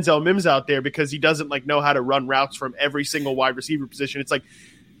throw Denzel Mims out there because he doesn't like know how to run routes from every single wide receiver position. It's like,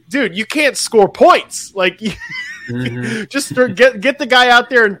 dude, you can't score points. Like, just get the guy out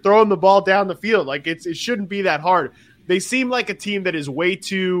there and throw him the ball down the field. Like, it shouldn't be that hard. They seem like a team that is way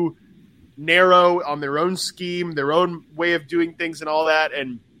too narrow on their own scheme, their own way of doing things and all that.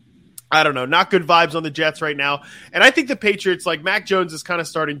 And I don't know, not good vibes on the Jets right now. And I think the Patriots, like Mac Jones, is kind of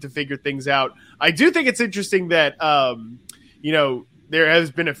starting to figure things out. I do think it's interesting that, there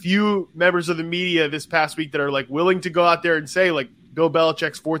has been a few members of the media this past week that are like willing to go out there and say like Bill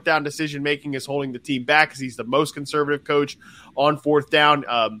Belichick's fourth down decision making is holding the team back because he's the most conservative coach on fourth down.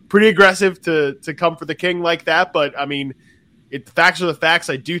 Pretty aggressive to come for the king like that, but I mean, the facts are the facts.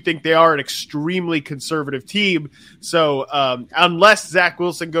 I do think they are an extremely conservative team. So unless Zach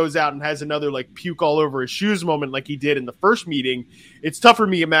Wilson goes out and has another like puke all over his shoes moment like he did in the first meeting, it's tough for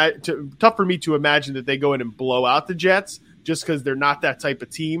me to imagine that they go in and blow out the Jets just because they're not that type of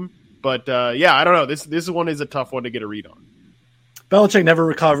team. But I don't know. This one is a tough one to get a read on. Belichick never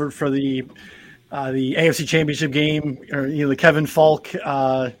recovered for the AFC Championship game, or the Kevin Falk, in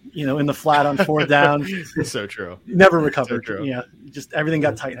the flat on fourth down. So true. Never recovered. So true. Yeah, just everything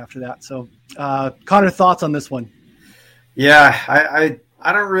got tight after that. So, Connor, thoughts on this one? Yeah,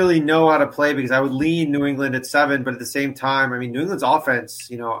 I don't really know how to play because I would lean New England at 7, but at the same time, I mean, New England's offense,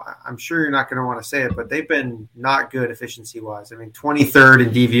 I'm sure you're not going to want to say it, but they've been not good efficiency-wise. I mean, 23rd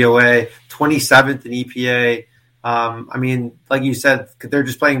in DVOA, 27th in EPA. I mean, like you said, they're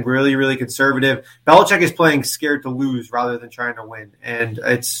just playing really, really conservative. Belichick is playing scared to lose rather than trying to win. And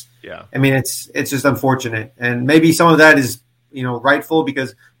it's just unfortunate. And maybe some of that is, rightful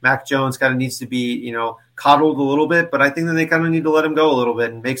because Mac Jones kind of needs to be, coddled a little bit, but I think that they kind of need to let him go a little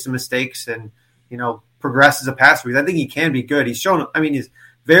bit and make some mistakes and, progress as a passer. I think he can be good. He's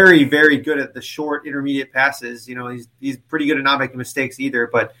very, very good at the short intermediate passes. He's pretty good at not making mistakes either,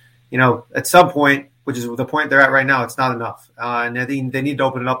 but, at some point, which is the point they're at right now, it's not enough. And I think they need to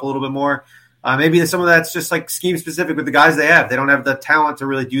open it up a little bit more. Maybe some of that's just like scheme specific with the guys they have. They don't have the talent to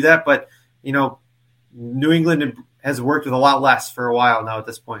really do that, but, New England has worked with a lot less for a while now at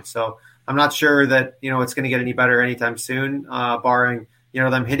this point. So I'm not sure that, it's going to get any better anytime soon, barring,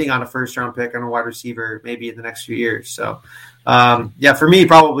 them hitting on a first round pick on a wide receiver, maybe in the next few years. So, for me,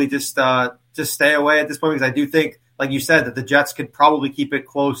 probably just stay away at this point because I do think, like you said, that the Jets could probably keep it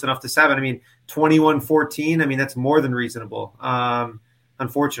close enough to 7. I mean, 21-14, I mean, that's more than reasonable,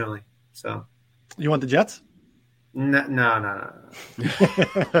 unfortunately. So, you want the Jets? No.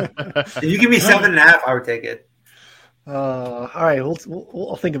 If you give me 7.5, I would take it. All right,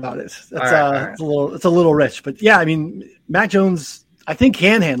 we'll think about it. That's all right. It's a little rich, but yeah, I mean, Mac Jones, I think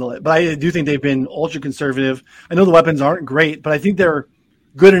can handle it, but I do think they've been ultra conservative. I know the weapons aren't great, but I think they're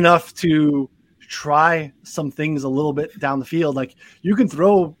good enough to try some things a little bit down the field. Like you can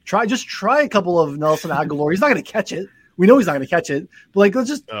try a couple of Nelson Aguilar. He's not going to catch it. We know he's not going to catch it, but like, let's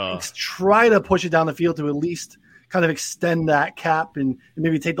just try to push it down the field to at least kind of extend that cap and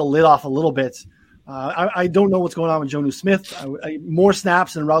maybe take the lid off a little bit. I don't know what's going on with Jonnu Smith. More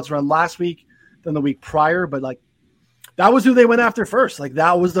snaps and routes run last week than the week prior, but like that was who they went after first. Like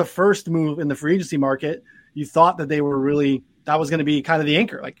that was the first move in the free agency market. You thought that that was going to be kind of the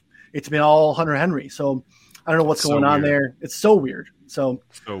anchor. Like it's been all Hunter Henry. So I don't know what's going on there. It's so weird. So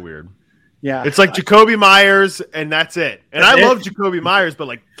weird. Yeah. It's like Jacoby Myers and that's it. And I love Jacoby Myers, but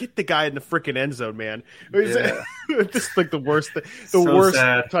like get the guy in the freaking end zone, man. Yeah. This is like the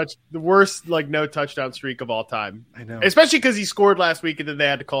worst like no touchdown streak of all time. I know. Especially because he scored last week and then they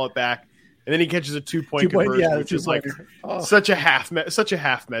had to call it back. And then he catches a 2-point conversion, which is like such a half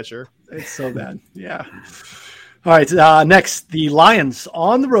measure. It's so bad. Yeah. All right. Next, the Lions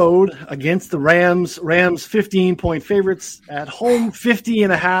on the road against the Rams. Rams 15-point favorites at home.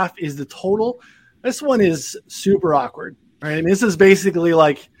 50.5 is the total. This one is super awkward. Right? I mean, this is basically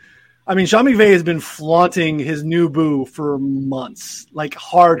like, Sean McVay has been flaunting his new boo for months, like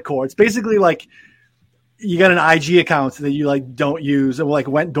hardcore. It's basically like you got an IG account that you like don't use and like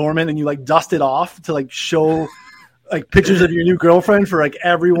went dormant and you like dust it off to like show like pictures of your new girlfriend for like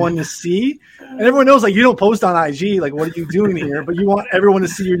everyone to see. And everyone knows like you don't post on IG, like what are you doing here? But you want everyone to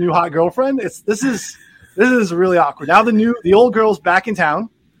see your new hot girlfriend. This is really awkward. Now the old girl's back in town.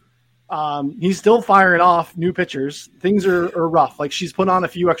 He's still firing off new pictures. Things are rough. Like she's put on a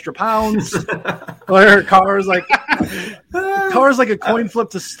few extra pounds. Her car's like a coin flip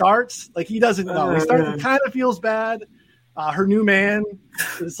to start. Like he doesn't know. He kind of feels bad. Her new man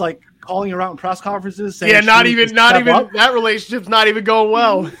is like calling her out in press conferences. Saying not even that relationship's not even going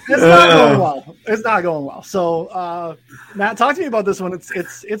well. It's not going well. It's not going well. So, Matt, talk to me about this one.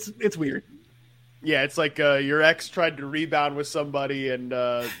 It's weird. Yeah, it's like your ex tried to rebound with somebody, and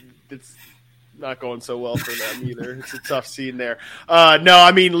it's not going so well for them either. It's a tough scene there. No,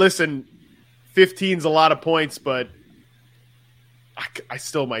 I mean, listen, 15's a lot of points, but I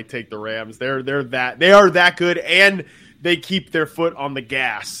still might take the Rams. They are that good, and they keep their foot on the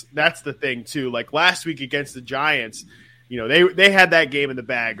gas. That's the thing too. Like last week against the Giants, they had that game in the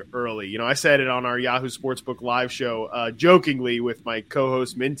bag early. I said it on our Yahoo Sportsbook live show, jokingly with my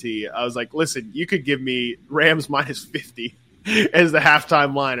co-host Minty. I was like, listen, you could give me Rams minus 50 as the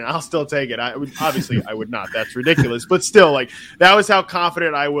halftime line, and I'll still take it. Obviously, I would not. That's ridiculous. But still, like that was how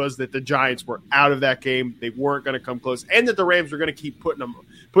confident I was that the Giants were out of that game. They weren't going to come close, and that the Rams were going to keep putting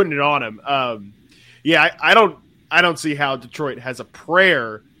it on them. I don't see how Detroit has a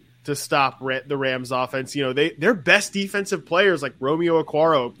prayer to stop the Rams offense. Their best defensive players like Romeo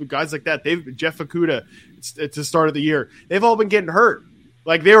Okwara, guys like that, Jeff Okudah at the start of the year, they've all been getting hurt.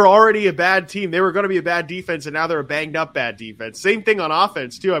 Like they were already a bad team. They were going to be a bad defense, and now they're a banged up bad defense. Same thing on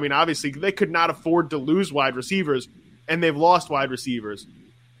offense too. I mean, obviously they could not afford to lose wide receivers, and they've lost wide receivers.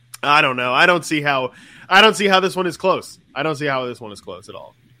 I don't know. I don't see how this one is close. I don't see how this one is close at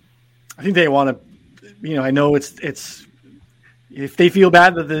all. I think they want to, I know it's if they feel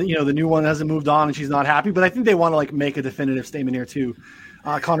bad that the new one hasn't moved on and she's not happy, but I think they want to like make a definitive statement here too.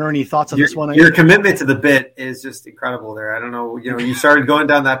 Connor, any thoughts on this one? Your commitment to the bit is just incredible there. I don't know, you started going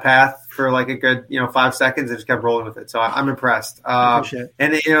down that path for like a good, 5 seconds and just kept rolling with it. So I'm impressed. And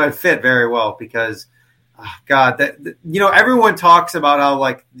it fit very well because, God, everyone talks about how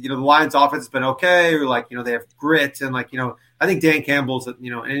like, the Lions offense has been okay, or like, they have grit and like, I think Dan Campbell's, an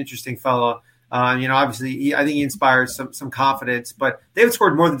interesting fellow. Obviously I think he inspires some confidence, but they've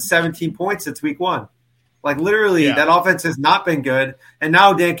scored more than 17 points since week one. Like literally, that offense has not been good, and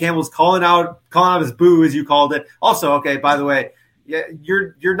now Dan Campbell's calling out his boo, as you called it. Also, okay, by the way,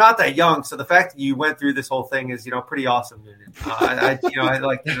 you're not that young, so the fact that you went through this whole thing is pretty awesome. I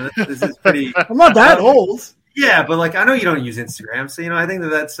like this is pretty. I'm not that old. Yeah, but like I know you don't use Instagram, so I think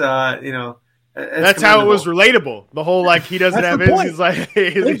that's that's how it was relatable. The whole like he doesn't have it. He's like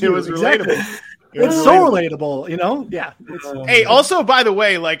it was relatable. It's so relatable, Yeah. Hey, also, by the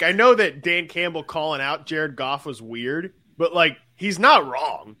way, like I know that Dan Campbell calling out Jared Goff was weird, but like he's not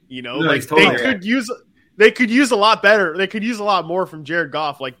wrong. No, like they could use a lot better. They could use a lot more from Jared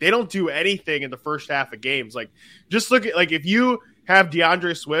Goff. Like they don't do anything in the first half of games. Like just look at like if you have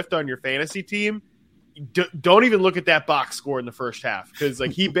DeAndre Swift on your fantasy team, don't even look at that box score in the first half because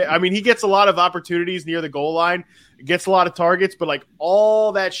like he gets a lot of opportunities near the goal line, gets a lot of targets, but like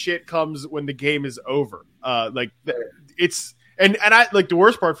all that shit comes when the game is over. It's and I like the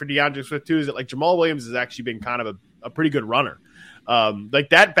worst part for DeAndre Swift too is that like Jamal Williams has actually been kind of a pretty good runner. Like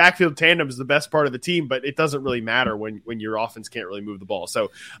that backfield tandem is the best part of the team, but it doesn't really matter when your offense can't really move the ball.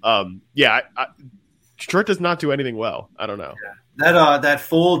 So Detroit does not do anything well. I don't know. Yeah. That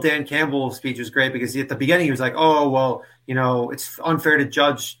full Dan Campbell speech was great because at the beginning he was like, "Oh well, it's unfair to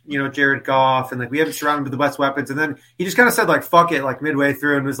judge, Jared Goff, and like we haven't surrounded him with the best weapons." And then he just kind of said like, "Fuck it," like midway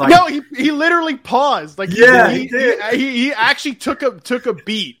through, and was like, "No," he literally paused. Like, he did. He actually took a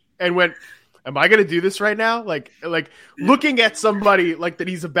beat and went, "Am I going to do this right now?" Like looking at somebody like that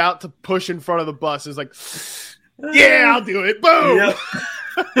he's about to push in front of the bus is like, "Yeah, I'll do it." Boom. Yep.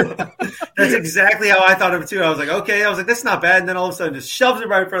 That's exactly how I thought of it too. I was like, okay. I was like, that's not bad. And then all of a sudden just shoves him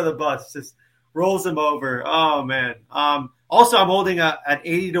right in front of the bus, just rolls him over. Oh man. Also I'm holding an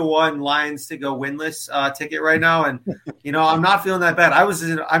 80-1 Lions to go winless ticket right now. And I'm not feeling that bad.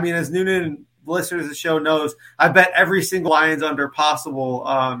 As Noonan listeners of the show knows, I bet every single Lions under possible,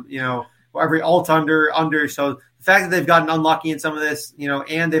 every alt under. So the fact that they've gotten unlucky in some of this,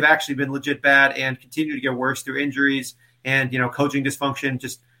 and they've actually been legit bad and continue to get worse through injuries and, coaching dysfunction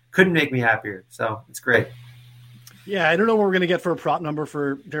just couldn't make me happier. So it's great. Yeah, I don't know what we're going to get for a prop number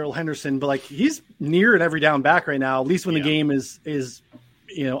for Darrell Henderson, but like he's near an every down back right now, at least when the game is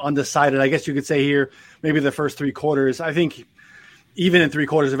undecided. I guess you could say here, maybe the first 3 quarters. I think even in 3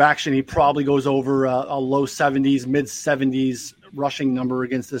 quarters of action, he probably goes over a low 70s, mid 70s rushing number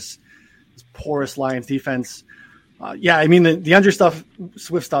against this porous Lions defense. The Andre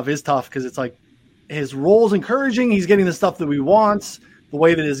Swift stuff is tough because it's like, his role's encouraging. He's getting the stuff that we want. The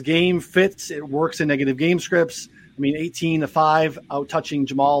way that his game fits, it works in negative game scripts. 18-5 out touching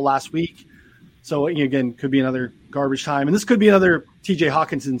Jamal last week. So again, could be another garbage time. And this could be another TJ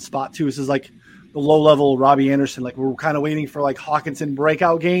Hawkinson spot too. This is like the low level Robbie Anderson. Like we're kind of waiting for like Hawkinson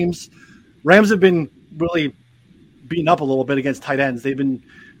breakout games. Rams have been really beaten up a little bit against tight ends. They've been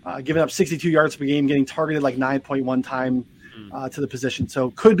giving up 62 yards per game, getting targeted like 9.1 time to the position.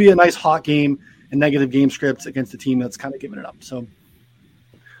 So could be a nice hot game and negative game script against a team that's kind of giving it up. So,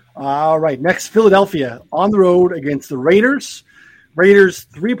 all right, next, Philadelphia on the road against the Raiders. Raiders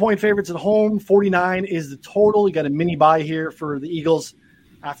 3-point favorites at home. 49 is the total. You got a mini bye here for the Eagles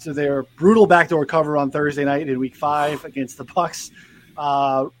after their brutal backdoor cover on Thursday night in Week 5 against the Bucs.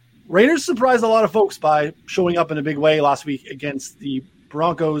 Raiders surprised a lot of folks by showing up in a big way last week against the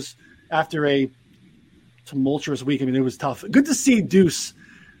Broncos after a tumultuous week. I mean, it was tough. Good to see Deuce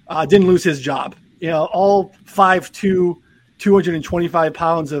didn't lose his job. All 5'2", 225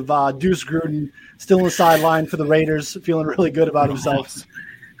 pounds of Deuce Gruden still on the sideline for the Raiders, feeling really good about himself.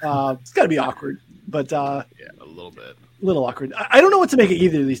 It's got to be awkward, but a little bit. A little awkward. I don't know what to make of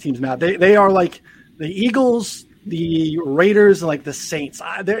either of these teams, Matt. They are like the Eagles, the Raiders, and like the Saints.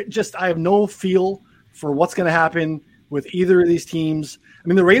 I have no feel for what's going to happen with either of these teams. I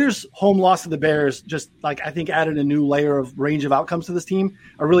mean, the Raiders' home loss to the Bears just, like, I think added a new layer of range of outcomes to this team.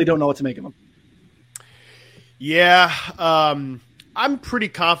 I really don't know what to make of them. Yeah, I'm pretty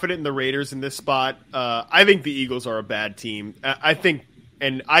confident in the Raiders in this spot. I think the Eagles are a bad team. I think,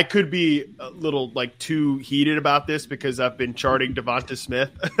 and I could be a little too heated about this because I've been charting Devonta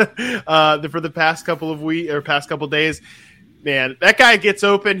Smith for the past couple of weeks or past couple of days. Man, that guy gets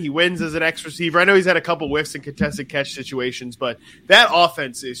open. He wins as an X receiver. I know he's had a couple whiffs in contested catch situations, but that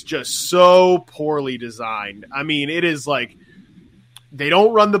offense is just so poorly designed. I mean, it is like they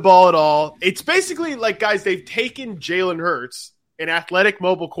don't run the ball at all. It's basically like, guys, they've taken Jalen Hurts, an athletic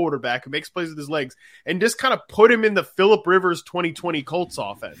mobile quarterback who makes plays with his legs, and just kind of put him in the Phillip Rivers 2020 Colts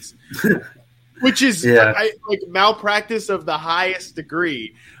offense, which is like malpractice of the highest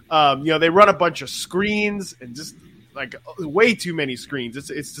degree. They run a bunch of screens and just like way too many screens.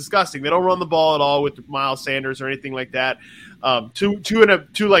 It's disgusting. They don't run the ball at all with Miles Sanders or anything like that.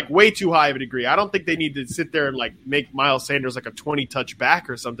 To way too high of a degree. I don't think they need to sit there and make Miles Sanders like a 20-touch back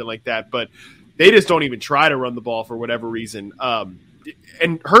or something like that, but they just don't even try to run the ball for whatever reason.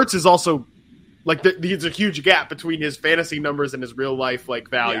 And Hurts is also there's a huge gap between his fantasy numbers and his real life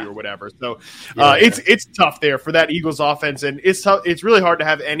value or whatever. So it's tough there for that Eagles offense, and it's tough. It's really hard to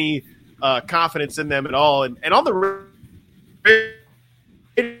have any confidence in them at all. And on the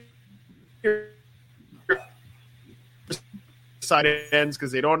side ends,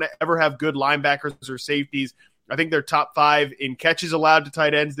 because they don't ever have good linebackers or safeties. I think they're top 5 in catches allowed to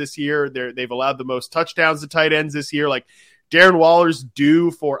tight ends this year. They've allowed the most touchdowns to tight ends this year. Darren Waller's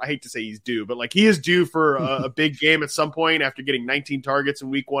due for, I hate to say he's due, but he is due for a big game at some point after getting 19 targets in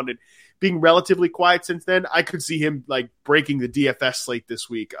week 1 and being relatively quiet since then. I could see him breaking the DFS slate this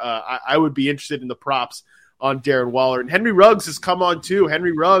week. I would be interested in the props on Darren Waller. And Henry Ruggs has come on too.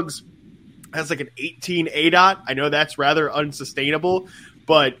 Henry Ruggs has an 18 ADOT. I know that's rather unsustainable,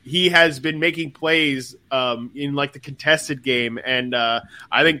 but he has been making plays in the contested game, and I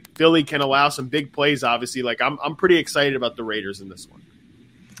think Philly can allow some big plays. Obviously, I'm pretty excited about the Raiders in this one.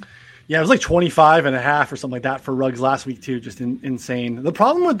 Yeah, it was 25.5 or something like that for Ruggs last week too. Just insane. The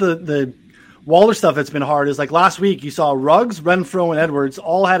problem with the Waller stuff that's been hard is last week you saw Ruggs, Renfro, and Edwards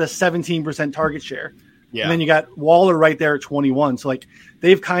all had a 17% target share. Yeah. And then you got Waller right there at 21. So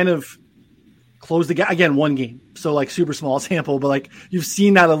they've kind of closed the gap again, one game. So super small sample, but you've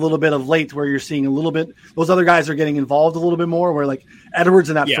seen that a little bit of late where you're seeing a little bit, those other guys are getting involved a little bit more where Edwards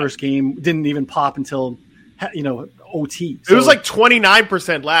in that first game didn't even pop until, OT. So, it was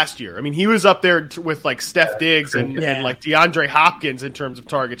 29% last year. I mean, he was up there with Steph Diggs and DeAndre Hopkins in terms of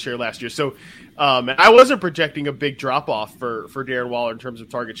target share last year. So I wasn't projecting a big drop off for Darren Waller in terms of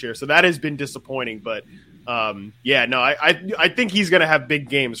target share. So that has been disappointing, but I think he's going to have big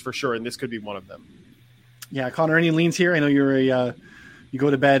games for sure, and this could be one of them. Yeah, Connor, any leans here? I know you're you go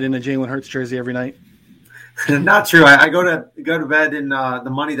to bed in a Jalen Hurts jersey every night. Not true. I go to bed in the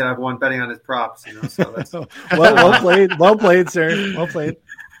money that I've won betting on his props. So that's well played, sir. Well played.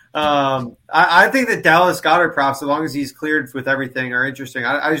 I think that Dallas Goedert props, as long as he's cleared with everything, are interesting.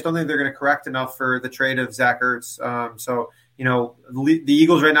 I just don't think they're going to correct enough for the trade of Zach Ertz. The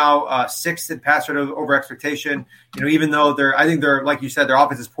Eagles right now 6th in pass rate over expectation. Even though I think they're, like you said, their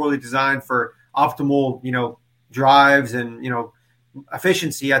offense is poorly designed for optimal drives and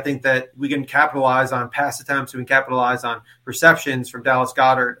efficiency. I think that we can capitalize on pass attempts. We can capitalize on receptions from Dallas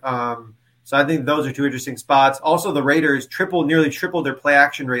Goedert. So I think those are two interesting spots. Also, the Raiders nearly tripled their play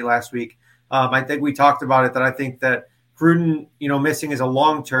action rate last week. I think we talked about it, that I think that Gruden, missing is a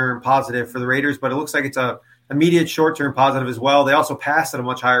long-term positive for the Raiders, but it looks like it's a immediate short-term positive as well. They also pass at a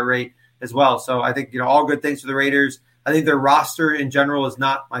much higher rate as well. So I think, all good things for the Raiders. I think their roster in general is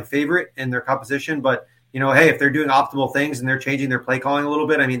not my favorite in their composition, but hey, if they're doing optimal things and they're changing their play calling a little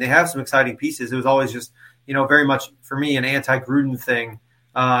bit, I mean, they have some exciting pieces. It was always just, very much for me an anti-Gruden thing.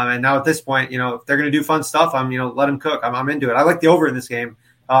 And now at this point, if they're going to do fun stuff, let them cook. I'm into it. I like the over in this game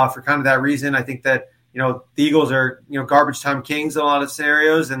for kind of that reason. I think that, the Eagles are, garbage time kings in a lot of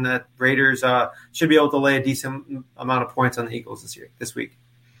scenarios, and that Raiders should be able to lay a decent amount of points on the Eagles this week.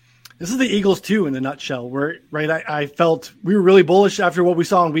 This is the Eagles too, in a nutshell. I felt we were really bullish after what we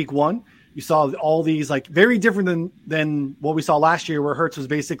saw in week 1. You saw all these like very different than what we saw last year, where Hurts was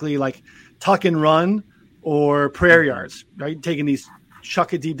basically like tuck and run or prayer yards, right? Taking these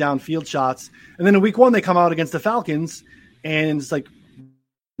chuck it deep downfield shots. And then in week 1, they come out against the Falcons, and it's like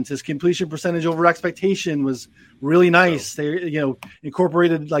his completion percentage over expectation was really nice. They,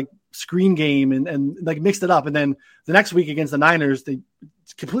 incorporated like screen game and like mixed it up. And then the next week against the Niners,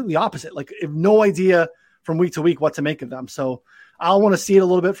 it's completely opposite. Like, I have no idea from week to week what to make of them. So I'll want to see it a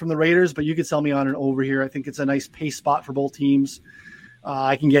little bit from the Raiders, but you could sell me on an over here. I think it's a nice pace spot for both teams.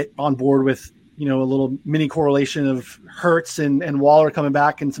 I can get on board with, a little mini correlation of Hurts and Waller coming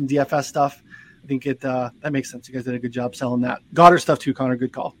back and some DFS stuff. I think that makes sense. You guys did a good job selling that. Goddard stuff too, Connor.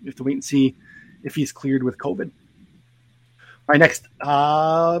 Good call. You have to wait and see if he's cleared with COVID. All right, next.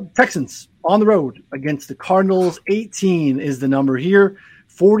 Texans on the road against the Cardinals. 18 is the number here.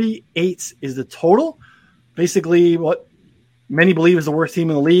 48 is the total. Basically, what many believe is the worst team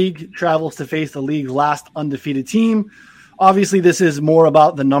in the league travels to face the league's last undefeated team. Obviously, this is more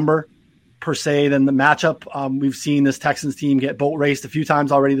about the number per se than the matchup. We've seen this Texans team get boat raced a few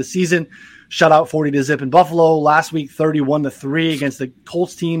times already this season. Shut out 40-0 in Buffalo. Last week, 31-3 against the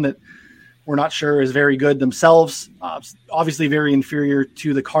Colts team that we're not sure is very good themselves. Obviously very inferior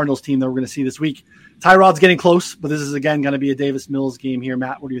to the Cardinals team that we're going to see this week. Tyrod's getting close, but this is, again, going to be a Davis Mills game here.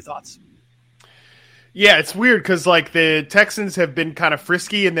 Matt, what are your thoughts? Yeah, it's weird because, like, the Texans have been kind of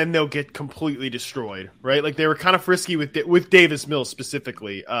frisky, and then they'll get completely destroyed, right? Like, they were kind of frisky with Davis Mills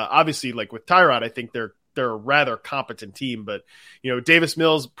specifically. Obviously, like, with Tyrod, I think they're a rather competent team, but, Davis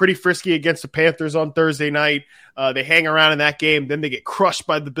Mills, pretty frisky against the Panthers on Thursday night. They hang around in that game, then they get crushed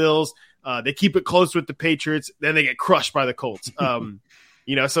by the Bills. They keep it close with the Patriots, then they get crushed by the Colts.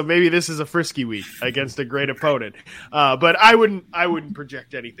 So maybe this is a frisky week against a great opponent. But I wouldn't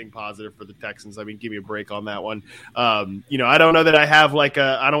project anything positive for the Texans. I mean, give me a break on that one. I don't know that I have like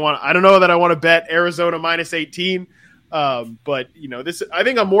I don't know that I want to bet Arizona minus 18. But this, I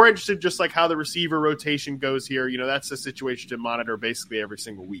think I'm more interested just like how the receiver rotation goes here. That's a situation to monitor basically every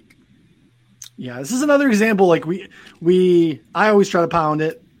single week. Yeah, this is another example. Like I always try to pound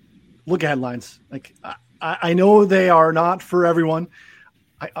it. Look at headlines. Like I know they are not for everyone.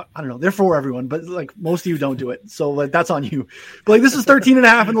 I don't know. They're for everyone, but like most of you don't do it. So like that's on you. But like this is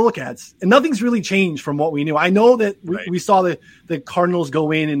 13.5 in the look ads, and nothing's really changed from what we knew. I know that we saw the Cardinals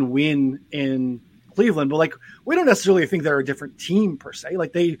go in and win in Cleveland, but like we don't necessarily think they're a different team per se.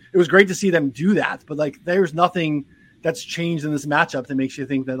 Like it was great to see them do that, but like there's nothing that's changed in this matchup that makes you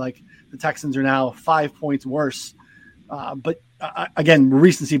think that like the Texans are now 5 points worse. But again,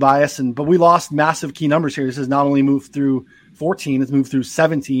 recency bias, but we lost massive key numbers here. This has not only moved through 14, it's moved through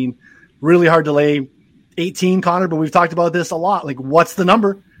 17. Really hard to lay 18, Connor, but we've talked about this a lot. Like, what's the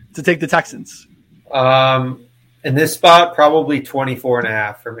number to take the Texans? In this spot, probably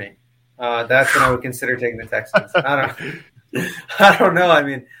 24.5 for me. That's when I would consider taking the Texans. I don't know. I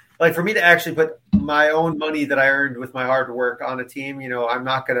mean, like for me to actually put my own money that I earned with my hard work on a team,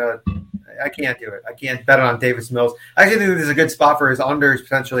 I can't do it. I can't bet on Davis Mills. I actually think this is a good spot for his unders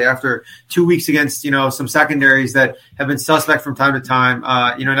potentially after 2 weeks against, some secondaries that have been suspect from time to time.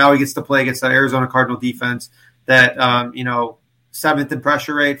 Now he gets to play against the Arizona Cardinal defense that, 7th in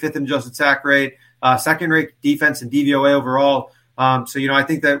pressure rate, 5th in adjusted sack rate, second rate defense and DVOA overall. I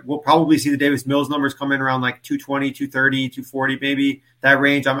think that we'll probably see the Davis Mills numbers come in around like 220, 230, 240, maybe that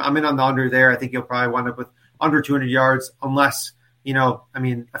range. I'm in on the under there. I think he'll probably wind up with under 200 yards unless,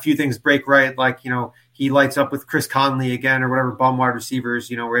 a few things break right. Like, he lights up with Chris Conley again or whatever bum wide receivers,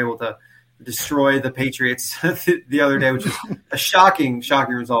 were able to destroy the Patriots the other day, which is a shocking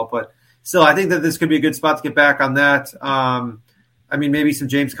result. But still, I think that this could be a good spot to get back on that. Maybe some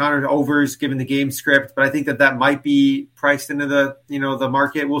James Conner overs given the game script, but I think that might be priced into the, the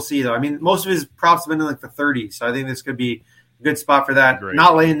market. We'll see though. I mean, most of his props have been in like the 30s. So I think this could be a good spot for that. Great.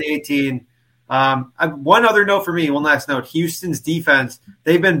 Not laying the 18. One other note for me, one last note, Houston's defense,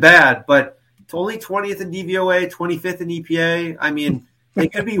 they've been bad, but it's only 20th in DVOA, 25th in EPA. I mean, they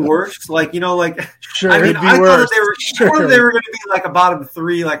could be worse. Like, sure, I thought that they were going to be like a bottom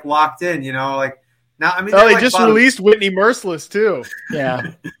 3, like locked in, Now, they just released Whitney Merciless too.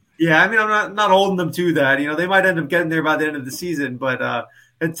 Yeah. Yeah, I mean, I'm not holding them to that. They might end up getting there by the end of the season, but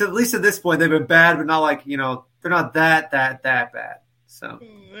it's at least at this point they've been bad, but not like they're not that bad. So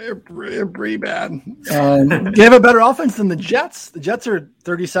they're pretty bad. They have a better offense than the Jets. The Jets are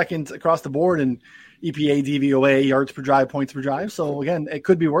 32nd across the board in EPA, DVOA, yards per drive, points per drive. So again, it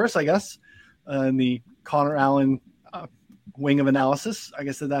could be worse, I guess, in the Connor Allen wing of analysis. I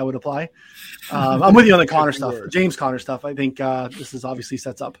guess that would apply. I'm with you on the Connor stuff, James Conner stuff. I think this is obviously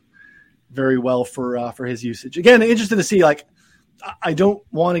sets up very well for his usage. Again, interested to see. Like, I don't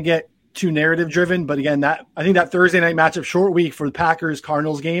want to get too narrative driven, but again, I think that Thursday night matchup, short week for the Packers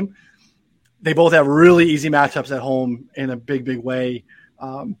Cardinals game, they both have really easy matchups at home in a big way.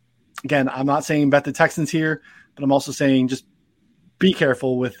 Again, I'm not saying bet the Texans here, but I'm also saying just be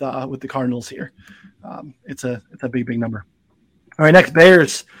careful with the Cardinals here. It's a big number. All right, next,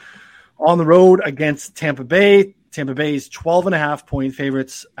 Bears on the road against Tampa Bay. Tampa Bay's 12.5 point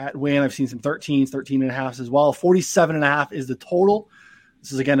favorites at win. I've seen some 13s, 13.5s as well. 47.5 is the total.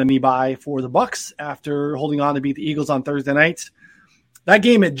 This is again a me buy for the Bucs after holding on to beat the Eagles on Thursday night. That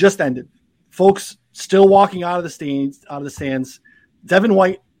game had just ended. Folks still walking out of the stands. Devin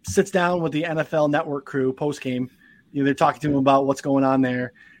White sits down with the NFL Network crew post game. They're talking to him about what's going on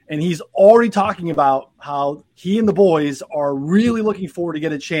there. And he's already talking about how he and the boys are really looking forward to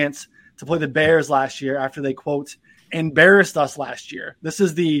get a chance to play the Bears last year after they, quote, embarrassed us last year. This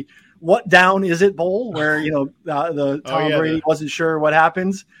is the what down is it bowl where, the Tom Brady wasn't sure what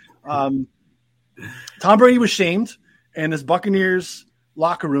happens. Tom Brady was shamed, and this Buccaneers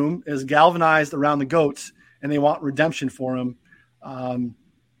locker room is galvanized around the GOAT, and they want redemption for him.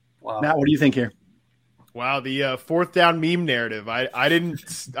 Wow. Matt, what do you think here? Wow, the fourth down meme narrative.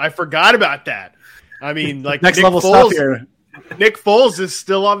 I forgot about that. I mean, like next level stuff here. Nick Foles is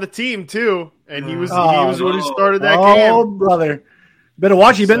still on the team too, and he was when he started that game. Oh, brother. Better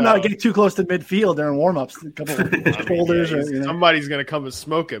watch. You better not get too close to midfield during warm-ups. A couple of shoulders. Somebody's going to come and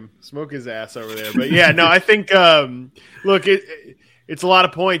smoke his ass over there. But, yeah, no, I think, look, it's a lot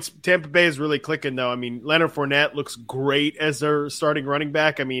of points. Tampa Bay is really clicking, though. I mean, Leonard Fournette looks great as their starting running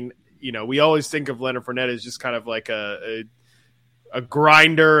back. I mean, we always think of Leonard Fournette as just kind of like a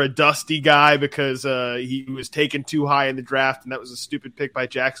grinder, a dusty guy because he was taken too high in the draft, and that was a stupid pick by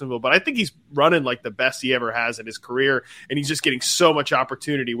Jacksonville. But I think he's running like the best he ever has in his career, and he's just getting so much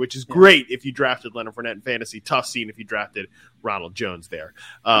opportunity, which is great if you drafted Leonard Fournette in fantasy. Tough scene if you drafted Ronald Jones there.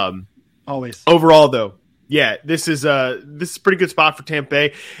 Always. Overall, though, yeah, this is a pretty good spot for Tampa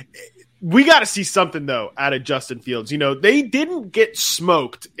Bay. We got to see something though out of Justin Fields. They didn't get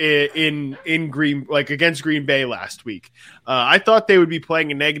smoked in against Green Bay last week. I thought they would be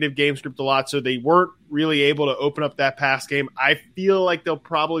playing a negative game script a lot, so they weren't really able to open up that pass game. I feel like they'll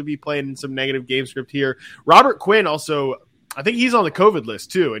probably be playing in some negative game script here. Robert Quinn also, I think he's on the COVID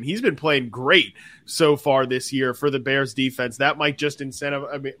list too, and he's been playing great so far this year for the Bears defense. That might just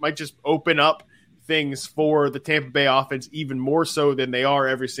might just open up things for the Tampa Bay offense even more so than they are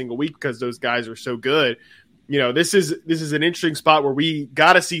every single week because those guys are so good. This is an interesting spot where we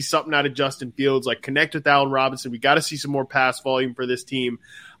got to see something out of Justin Fields, like connect with Allen Robinson. We got to see some more pass volume for this team.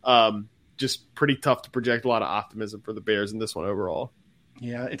 Just pretty tough to project a lot of optimism for the Bears in this one overall.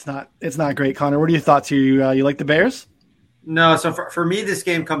 Yeah, it's not great. Connor, what are your thoughts here? You like the Bears? No, so for me, this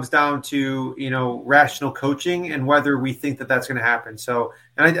game comes down to, rational coaching and whether we think that that's going to happen. So,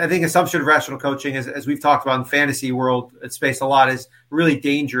 and I think assumption of rational coaching, as we've talked about in the fantasy world space a lot, is really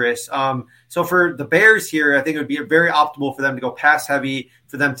dangerous. So for the Bears here, I think it would be very optimal for them to go pass heavy,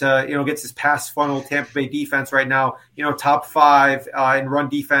 for them to, get this pass funnel Tampa Bay defense right now, top 5 in run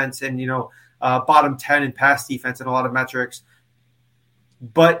defense and, bottom 10 in pass defense in a lot of metrics.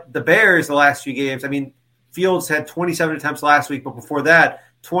 But the Bears, the last few games, I mean, Fields had 27 attempts last week, but before that,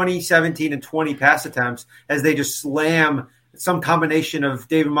 20, 17, and 20 pass attempts as they just slam some combination of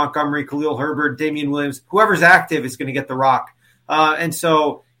David Montgomery, Khalil Herbert, Damian Williams. Whoever's active is going to get the rock. And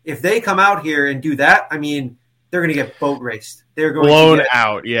so if they come out here and do that, I mean, they're going to get boat raced. They're going blown to get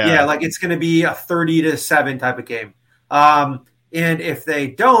out, yeah. Yeah, like it's going to be a 30-7 type of game. And if they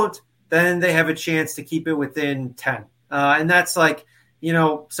don't, then they have a chance to keep it within 10. And that's like,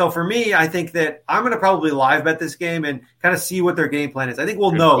 so for me, I think that I'm going to probably live bet this game and kind of see what their game plan is. I think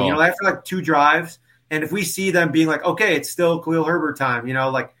we'll know, after like 2 drives. And if we see them being like, okay, it's still Khalil Herbert time,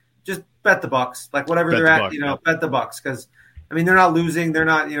 like just bet the Bucs, like whatever they're at, bet the Bucs. Cause I mean, they're not losing. They're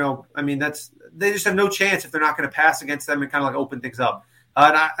not, they just have no chance if they're not going to pass against them and kind of like open things up.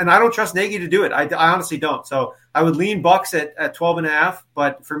 And I don't trust Nagy to do it. I honestly don't. So I would lean Bucs at 12.5,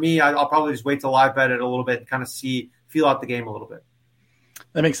 but for me, I'll probably just wait to live bet it a little bit and kind of feel out the game a little bit.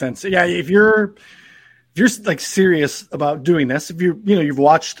 That makes sense. Yeah, if you're if you're like serious about doing this, if you've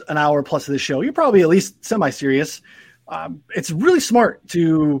watched an hour plus of the show, you're probably at least semi-serious. It's really smart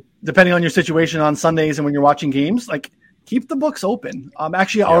to, depending on your situation on Sundays and when you're watching games, like keep the books open.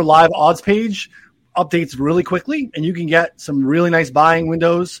 Our live odds page updates really quickly, and you can get some really nice buying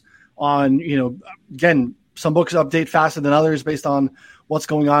windows on, again, some books update faster than others based on what's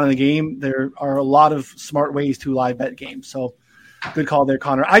going on in the game. There are a lot of smart ways to live bet games. So good call there,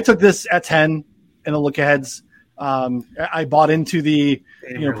 Connor. I took this at 10 in the look aheads. I bought into the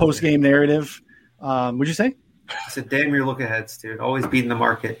post game narrative. What'd you say? I said, damn your look aheads, dude. Always beating the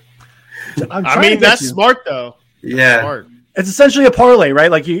market. That's smart though. Yeah. Smart. It's essentially a parlay,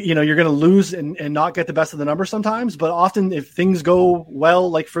 right? Like you're going to lose and not get the best of the number sometimes, but often if things go well,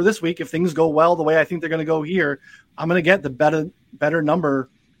 like for this week, if things go well the way I think they're going to go here, I'm going to get the better number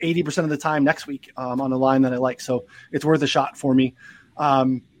 80% of the time next week on a line that I like. So it's worth a shot for me.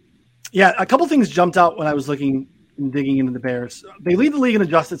 A couple things jumped out when I was looking and digging into the Bears. They lead the league in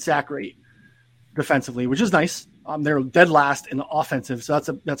adjusted sack rate defensively, which is nice. They're dead last in offensive, so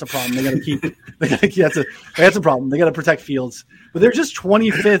that's a problem. They got to keep. That's a problem. They got to protect Fields, but they're just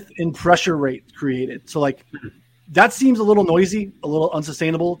 25th in pressure rate created. So like that seems a little noisy, a little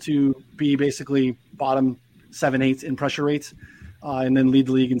unsustainable to be basically bottom 7/8 in pressure rates, and then lead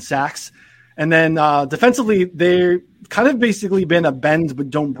the league in sacks. And then defensively, they're kind of basically been a bend but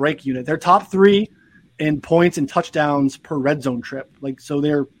don't break unit. They're top 3 in points and touchdowns per red zone trip. Like so,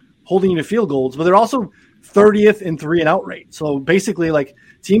 they're holding you to field goals, but they're also 30th in 3-and-out rate. So basically, like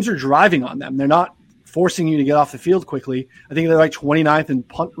teams are driving on them. They're not forcing you to get off the field quickly. I think they're like 29th in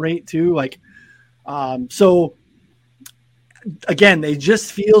punt rate too. So again, they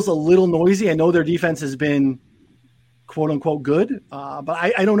just feels a little noisy. I know their defense has been quote unquote good, but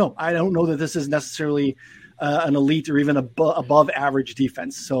I don't know. I don't know that this is necessarily an elite or even above average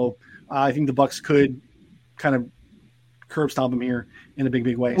defense. So I think the Bucks could kind of curb stomp them here in a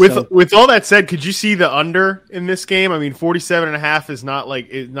big way. With all that said, could you see the under in this game? I mean, 47.5 is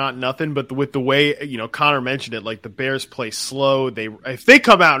not nothing, but with the way, Connor mentioned it, like the Bears play slow. If they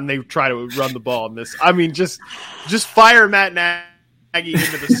come out and they try to run the ball in this, I mean, just fire Matt Nagy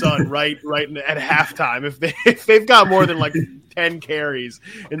into the sun right at halftime. If they've got more than like 10 carries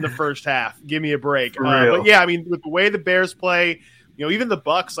in the first half, give me a break. But yeah, I mean, with the way the Bears play, even the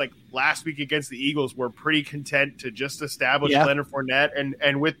Bucks, like last week against the Eagles, were pretty content to just establish Leonard Fournette,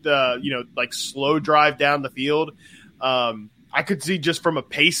 and with the slow drive down the field, I could see just from a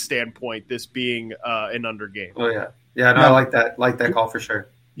pace standpoint this being an under game. Oh yeah, I like that call for sure.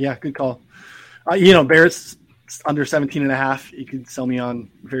 Yeah, good call. Bears under 17.5, you can sell me on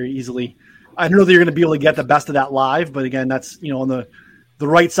very easily. I don't know that you're going to be able to get the best of that live, but again, that's on the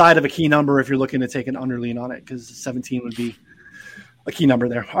right side of a key number if you're looking to take an under lean on it, because 17 would be a key number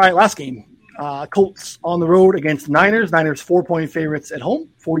there. All right, last game. Colts on the road against Niners. Niners 4-point favorites at home.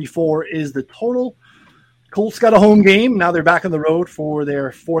 44 is the total. Colts got a home game. Now they're back on the road for their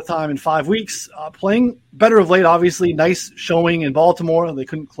 4th time in 5 weeks. Playing better of late, obviously. Nice showing in Baltimore. They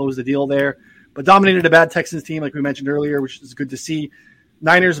couldn't close the deal there, but dominated a bad Texans team like we mentioned earlier, which is good to see.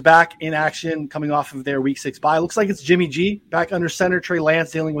 Niners back in action coming off of their Week 6 bye. Looks like it's Jimmy G back under center. Trey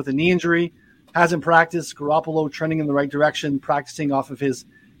Lance dealing with a knee injury. Hasn't practiced. Garoppolo trending in the right direction, practicing off of his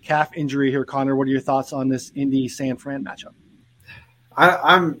calf injury here. Connor, what are your thoughts on this Indy-San Fran matchup?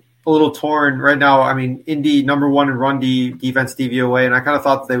 I'm a little torn right now. I mean, Indy number 1 in run defense DVOA, and I kind of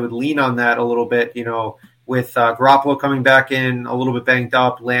thought they would lean on that a little bit, with Garoppolo coming back in a little bit banged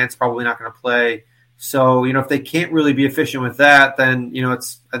up. Lance probably not going to play. So, if they can't really be efficient with that, then,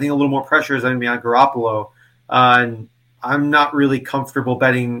 it's, I think a little more pressure is going to be on Garoppolo. And I'm not really comfortable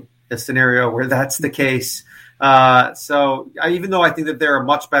betting a scenario where that's the case. Even though I think that they're a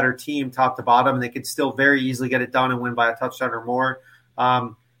much better team top to bottom, and they could still very easily get it done and win by a touchdown or more,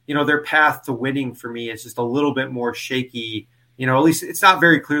 their path to winning for me is just a little bit more shaky. At least it's not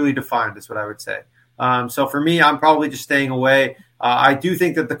very clearly defined, is what I would say. So for me, I'm probably just staying away. I do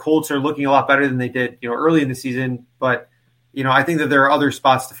think that the Colts are looking a lot better than they did, early in the season, but I think that there are other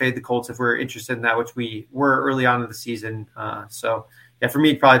spots to fade the Colts if we're interested in that, which we were early on in the season. Yeah, for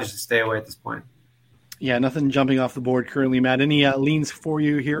me, probably just to stay away at this point. Yeah, nothing jumping off the board currently, Matt. Any leans for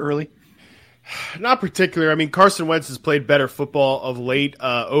you here early? Not particular. I mean, Carson Wentz has played better football of late,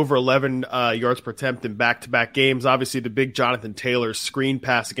 over 11 yards per attempt in back-to-back games. Obviously, the big Jonathan Taylor screen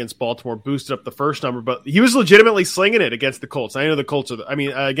pass against Baltimore boosted up the first number, but he was legitimately slinging it against the Colts. I know the Colts are,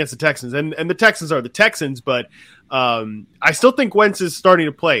 against the Texans, and the Texans are the Texans, but I still think Wentz is starting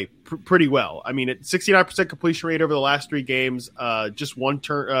to play pretty well. I mean, at 69% completion rate over the last 3 games, just one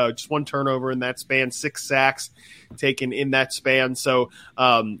turnover in that span, 6 sacks taken in that span. So,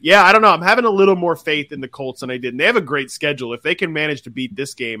 I don't know. I'm having a little more faith in the Colts than I did. And they have a great schedule. If they can manage to beat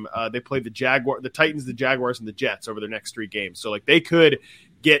this game, they play the Titans, the Jaguars, and the Jets over their next 3 games. So, like, they could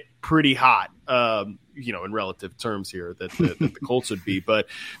get pretty hot, in relative terms here that the Colts would be. But,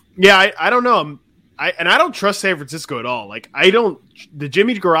 yeah, I don't know. I don't trust San Francisco at all. Like, the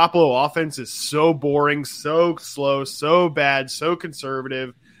Jimmy Garoppolo offense is so boring, so slow, so bad, so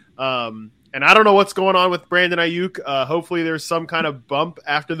conservative. And I don't know what's going on with Brandon Ayuk. Hopefully there's some kind of bump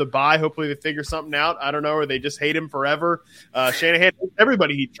after the bye. Hopefully they figure something out. I don't know, or they just hate him forever. Shanahan hates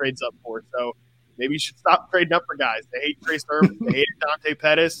everybody he trades up for. So maybe you should stop trading up for guys. They hate Trey Sermon. They hate Dante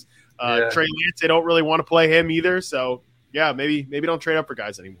Pettis. Trey Lance, they don't really want to play him either. So, yeah, maybe don't trade up for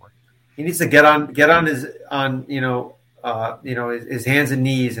guys anymore. He needs to get on his hands and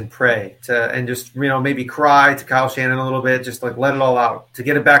knees and pray and just maybe cry to Kyle Shanahan a little bit, just like let it all out to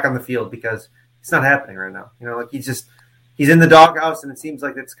get it back on the field, because it's not happening right now. He's in the doghouse, and it seems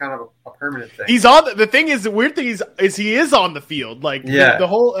like it's kind of a permanent thing. He's on the thing is the weird thing is he is on the field. Like the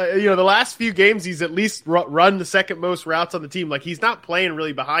whole the last few games he's at least run the second most routes on the team. Like he's not playing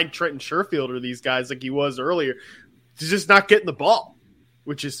really behind Trenton Sherfield or these guys like he was earlier. He's just not getting the ball,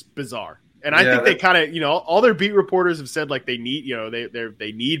 which is bizarre. And I think they kind of, all their beat reporters have said like they need,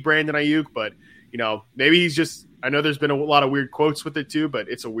 they need Brandon Ayuk, but maybe he's just. I know there's been a lot of weird quotes with it too, but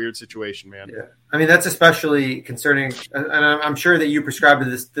it's a weird situation, man. Yeah, I mean that's especially concerning, and I'm sure that you prescribe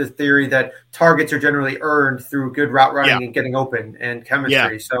to the theory that targets are generally earned through good route running and getting open and chemistry.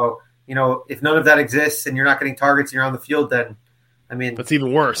 Yeah. So if none of that exists and you're not getting targets and you're on the field, then I mean that's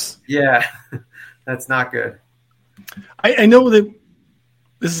even worse. Yeah, that's not good. I know that.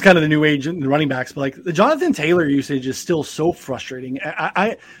 This is kind of the new age in the running backs, but like the Jonathan Taylor usage is still so frustrating.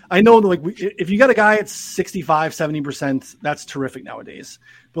 I know like if you got a guy at 65, 70%, that's terrific nowadays.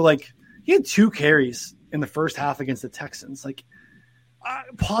 But like he had 2 carries in the first half against the Texans, like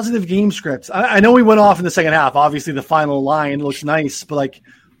positive game scripts. I know he went off in the second half. Obviously the final line looks nice, but like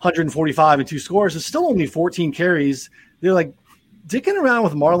 145 and 2 scores is still only 14 carries. They're like dicking around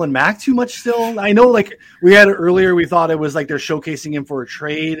with Marlon Mack too much still. I know like we had it earlier, we thought it was like they're showcasing him for a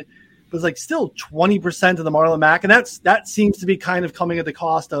trade, but it's like still 20% of the Marlon Mack. And that seems to be kind of coming at the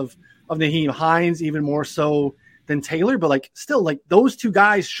cost of Nyheim Hines, even more so than Taylor. But like still like those 2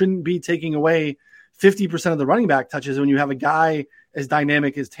 guys shouldn't be taking away 50% of the running back touches when you have a guy as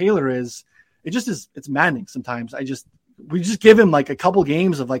dynamic as Taylor is. It just is, it's maddening sometimes. We just give him like a couple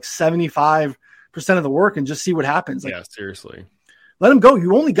games of like 75% of the work and just see what happens. Like, yeah, seriously. Let him go.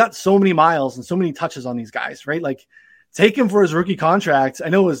 You only got so many miles and so many touches on these guys, right? Like, take him for his rookie contract. I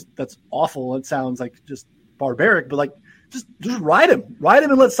know that's awful. It sounds like just barbaric, but like, just ride him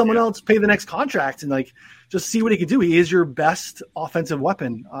and let someone else pay the next contract and like, just see what he can do. He is your best offensive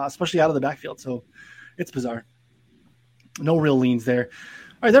weapon, especially out of the backfield. So it's bizarre. No real leans there.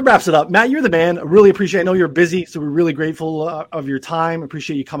 All right, that wraps it up. Matt, you're the man. I really appreciate it. I know you're busy, so we're really grateful of your time.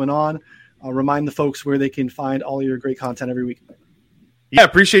 Appreciate you coming on. Remind the folks where they can find all your great content every week. Yeah,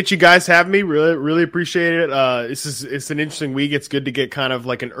 appreciate you guys having me. Really, really appreciate it. It's an interesting week. It's good to get kind of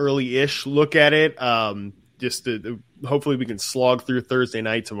like an early-ish look at it. Hopefully we can slog through Thursday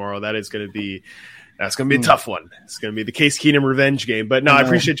night tomorrow. That's going to be a tough one. It's going to be the Case Keenum revenge game. But no, I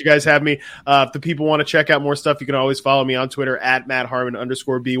appreciate you guys having me. If the people want to check out more stuff, you can always follow me on Twitter at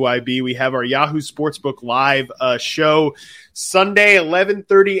 @MattHarmon_BYB. We have our Yahoo Sportsbook live show Sunday,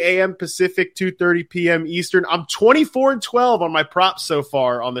 11:30 a.m. Pacific, 2:30 p.m. Eastern. I'm 24-12 on my props so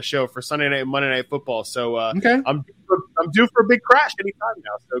far on the show for Sunday night and Monday Night Football. So I'm due for a big crash anytime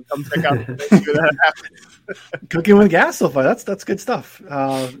now. So come check out the make sure that happens. Cooking with gas so far. That's good stuff.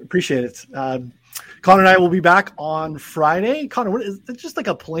 Appreciate it. Connor and I will be back on Friday. Connor, what is it, just like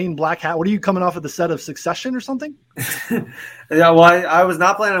a plain black hat? What are you coming off of the set of Succession or something? Yeah, well, I was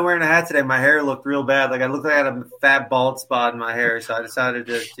not planning on wearing a hat today. My hair looked real bad. Like I looked like I had a fat bald spot in my hair, so I decided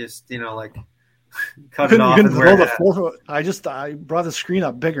to just cut it off and wear a hat. I brought the screen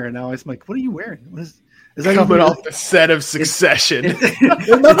up bigger, and now I'm like, what are you wearing? What is that coming off the set of Succession?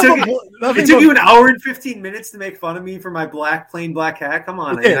 It took you an hour and 15 minutes to make fun of me for my plain black hat. Come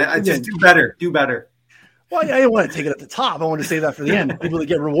on, I just do better. Well, I didn't want to take it at the top. I want to save that for the end. People that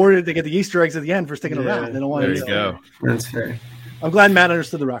get rewarded, they get the Easter eggs at the end for sticking around. They don't want there you go. That's fair. I'm glad Matt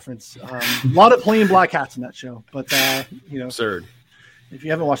understood the reference. A lot of plain black hats in that show, but absurd. If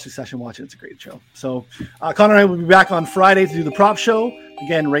you haven't watched Succession, watch it. It's a great show. So Connor and I will be back on Friday to do the prop show.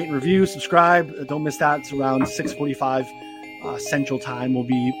 Again, rate and review, subscribe. Don't miss that. It's around 6:45 Central Time. We'll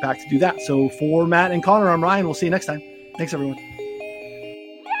be back to do that. So for Matt and Connor, I'm Ryan. We'll see you next time. Thanks, everyone.